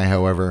conspiracy guy,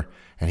 however,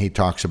 and he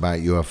talks about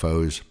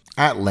UFOs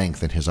at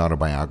length in his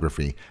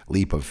autobiography,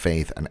 Leap of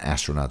Faith, An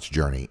Astronaut's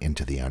Journey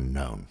into the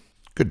Unknown.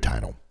 Good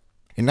title.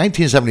 In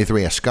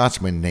 1973, a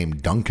Scotsman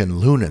named Duncan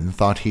Lunan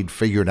thought he'd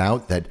figured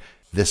out that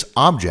this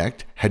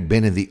object had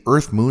been in the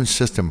Earth-Moon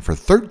system for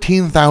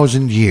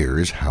 13,000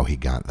 years. How he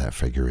got that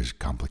figure is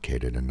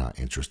complicated and not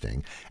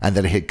interesting. And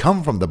that it had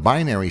come from the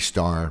binary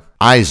star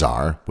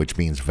Izar, which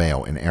means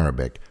veil in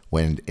Arabic,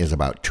 when it is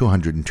about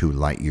 202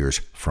 light years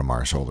from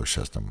our solar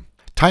system.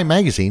 Time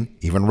magazine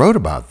even wrote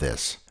about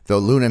this,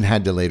 though Lunan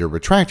had to later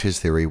retract his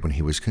theory when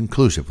he was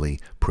conclusively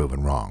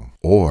proven wrong,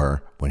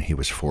 or when he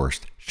was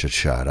forced to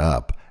shut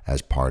up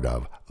as part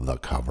of the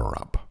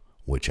cover-up,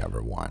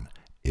 whichever one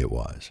it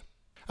was.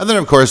 And then,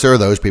 of course, there are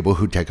those people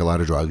who take a lot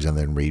of drugs and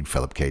then read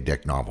Philip K.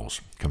 Dick novels,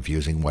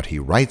 confusing what he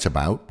writes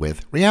about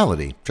with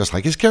reality, just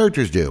like his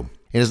characters do.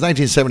 In his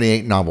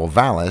 1978 novel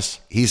Valis,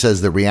 he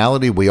says the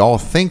reality we all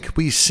think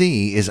we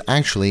see is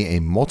actually a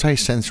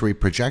multisensory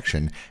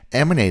projection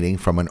emanating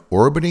from an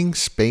orbiting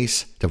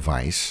space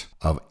device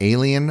of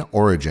alien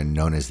origin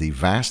known as the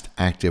Vast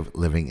Active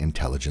Living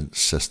Intelligence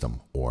System,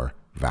 or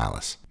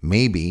Valis.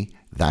 Maybe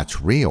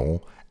that's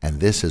real, and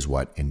this is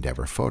what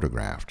Endeavour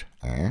photographed.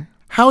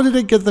 How did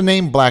it get the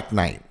name Black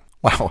Knight?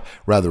 Well,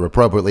 rather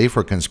appropriately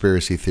for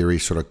conspiracy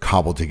theories sort of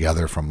cobbled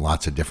together from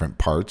lots of different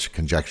parts,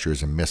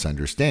 conjectures, and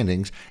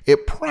misunderstandings,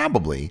 it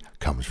probably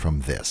comes from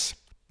this.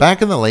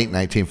 Back in the late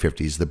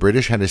 1950s, the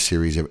British had a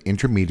series of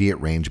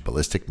intermediate-range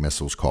ballistic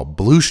missiles called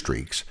Blue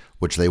Streaks,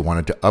 which they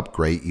wanted to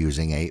upgrade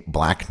using a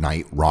Black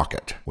Knight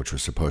rocket, which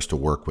was supposed to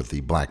work with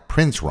the Black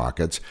Prince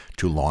rockets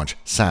to launch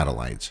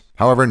satellites.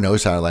 However, no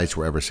satellites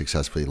were ever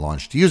successfully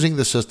launched using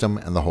the system,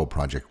 and the whole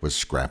project was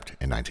scrapped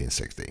in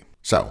 1960.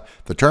 So,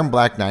 the term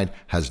Black Knight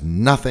has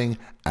nothing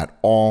at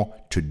all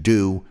to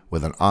do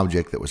with an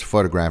object that was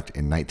photographed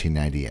in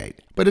 1998.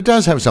 But it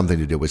does have something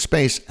to do with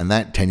space, and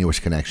that tenuous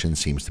connection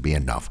seems to be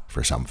enough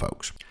for some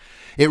folks.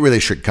 It really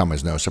should come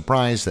as no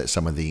surprise that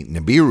some of the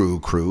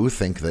Nibiru crew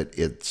think that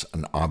it's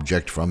an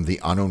object from the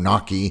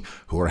Anunnaki,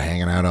 who are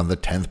hanging out on the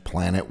 10th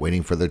planet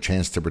waiting for their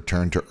chance to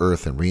return to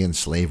Earth and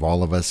re-enslave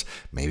all of us,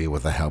 maybe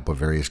with the help of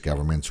various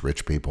governments,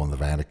 rich people, and the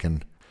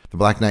Vatican. The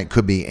Black Knight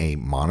could be a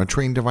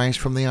monitoring device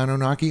from the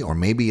Anunnaki, or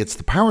maybe it's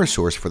the power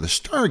source for the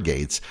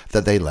Stargates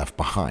that they left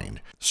behind.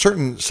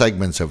 Certain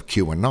segments of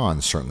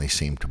QAnon certainly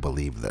seem to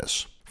believe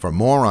this. For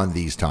more on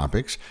these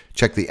topics,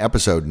 check the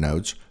episode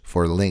notes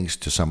for links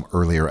to some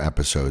earlier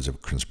episodes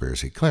of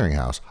Conspiracy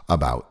Clearinghouse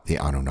about the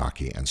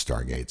Anunnaki and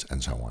Stargates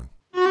and so on.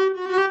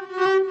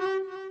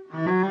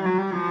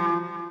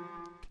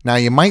 Now,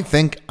 you might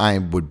think I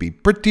would be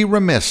pretty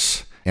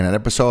remiss in an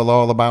episode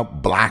all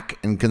about black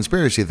and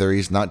conspiracy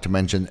theories, not to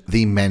mention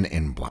the Men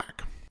in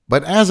Black.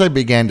 But as I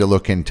began to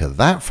look into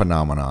that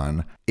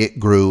phenomenon, it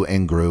grew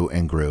and grew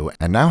and grew,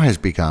 and now has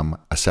become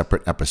a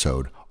separate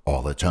episode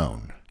all its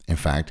own. In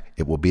fact,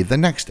 it will be the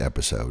next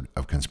episode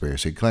of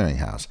Conspiracy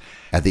Clearinghouse.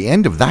 At the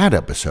end of that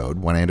episode,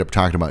 when I end up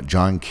talking about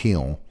John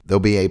Keel,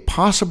 there'll be a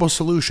possible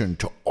solution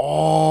to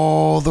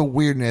all the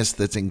weirdness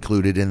that's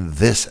included in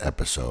this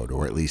episode,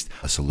 or at least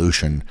a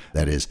solution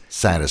that is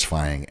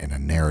satisfying in a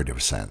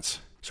narrative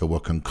sense. So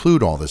we'll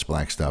conclude all this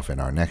black stuff in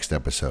our next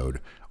episode,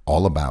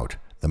 all about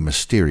the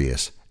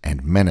mysterious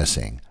and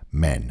menacing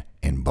Men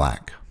in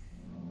Black.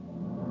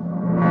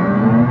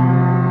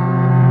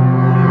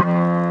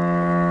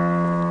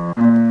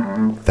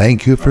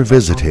 Thank you for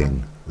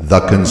visiting the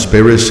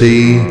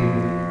Conspiracy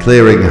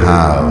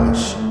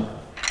Clearinghouse.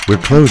 We're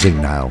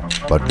closing now,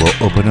 but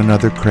we'll open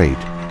another crate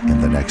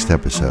in the next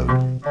episode.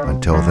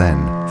 Until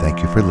then,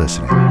 thank you for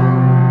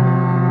listening.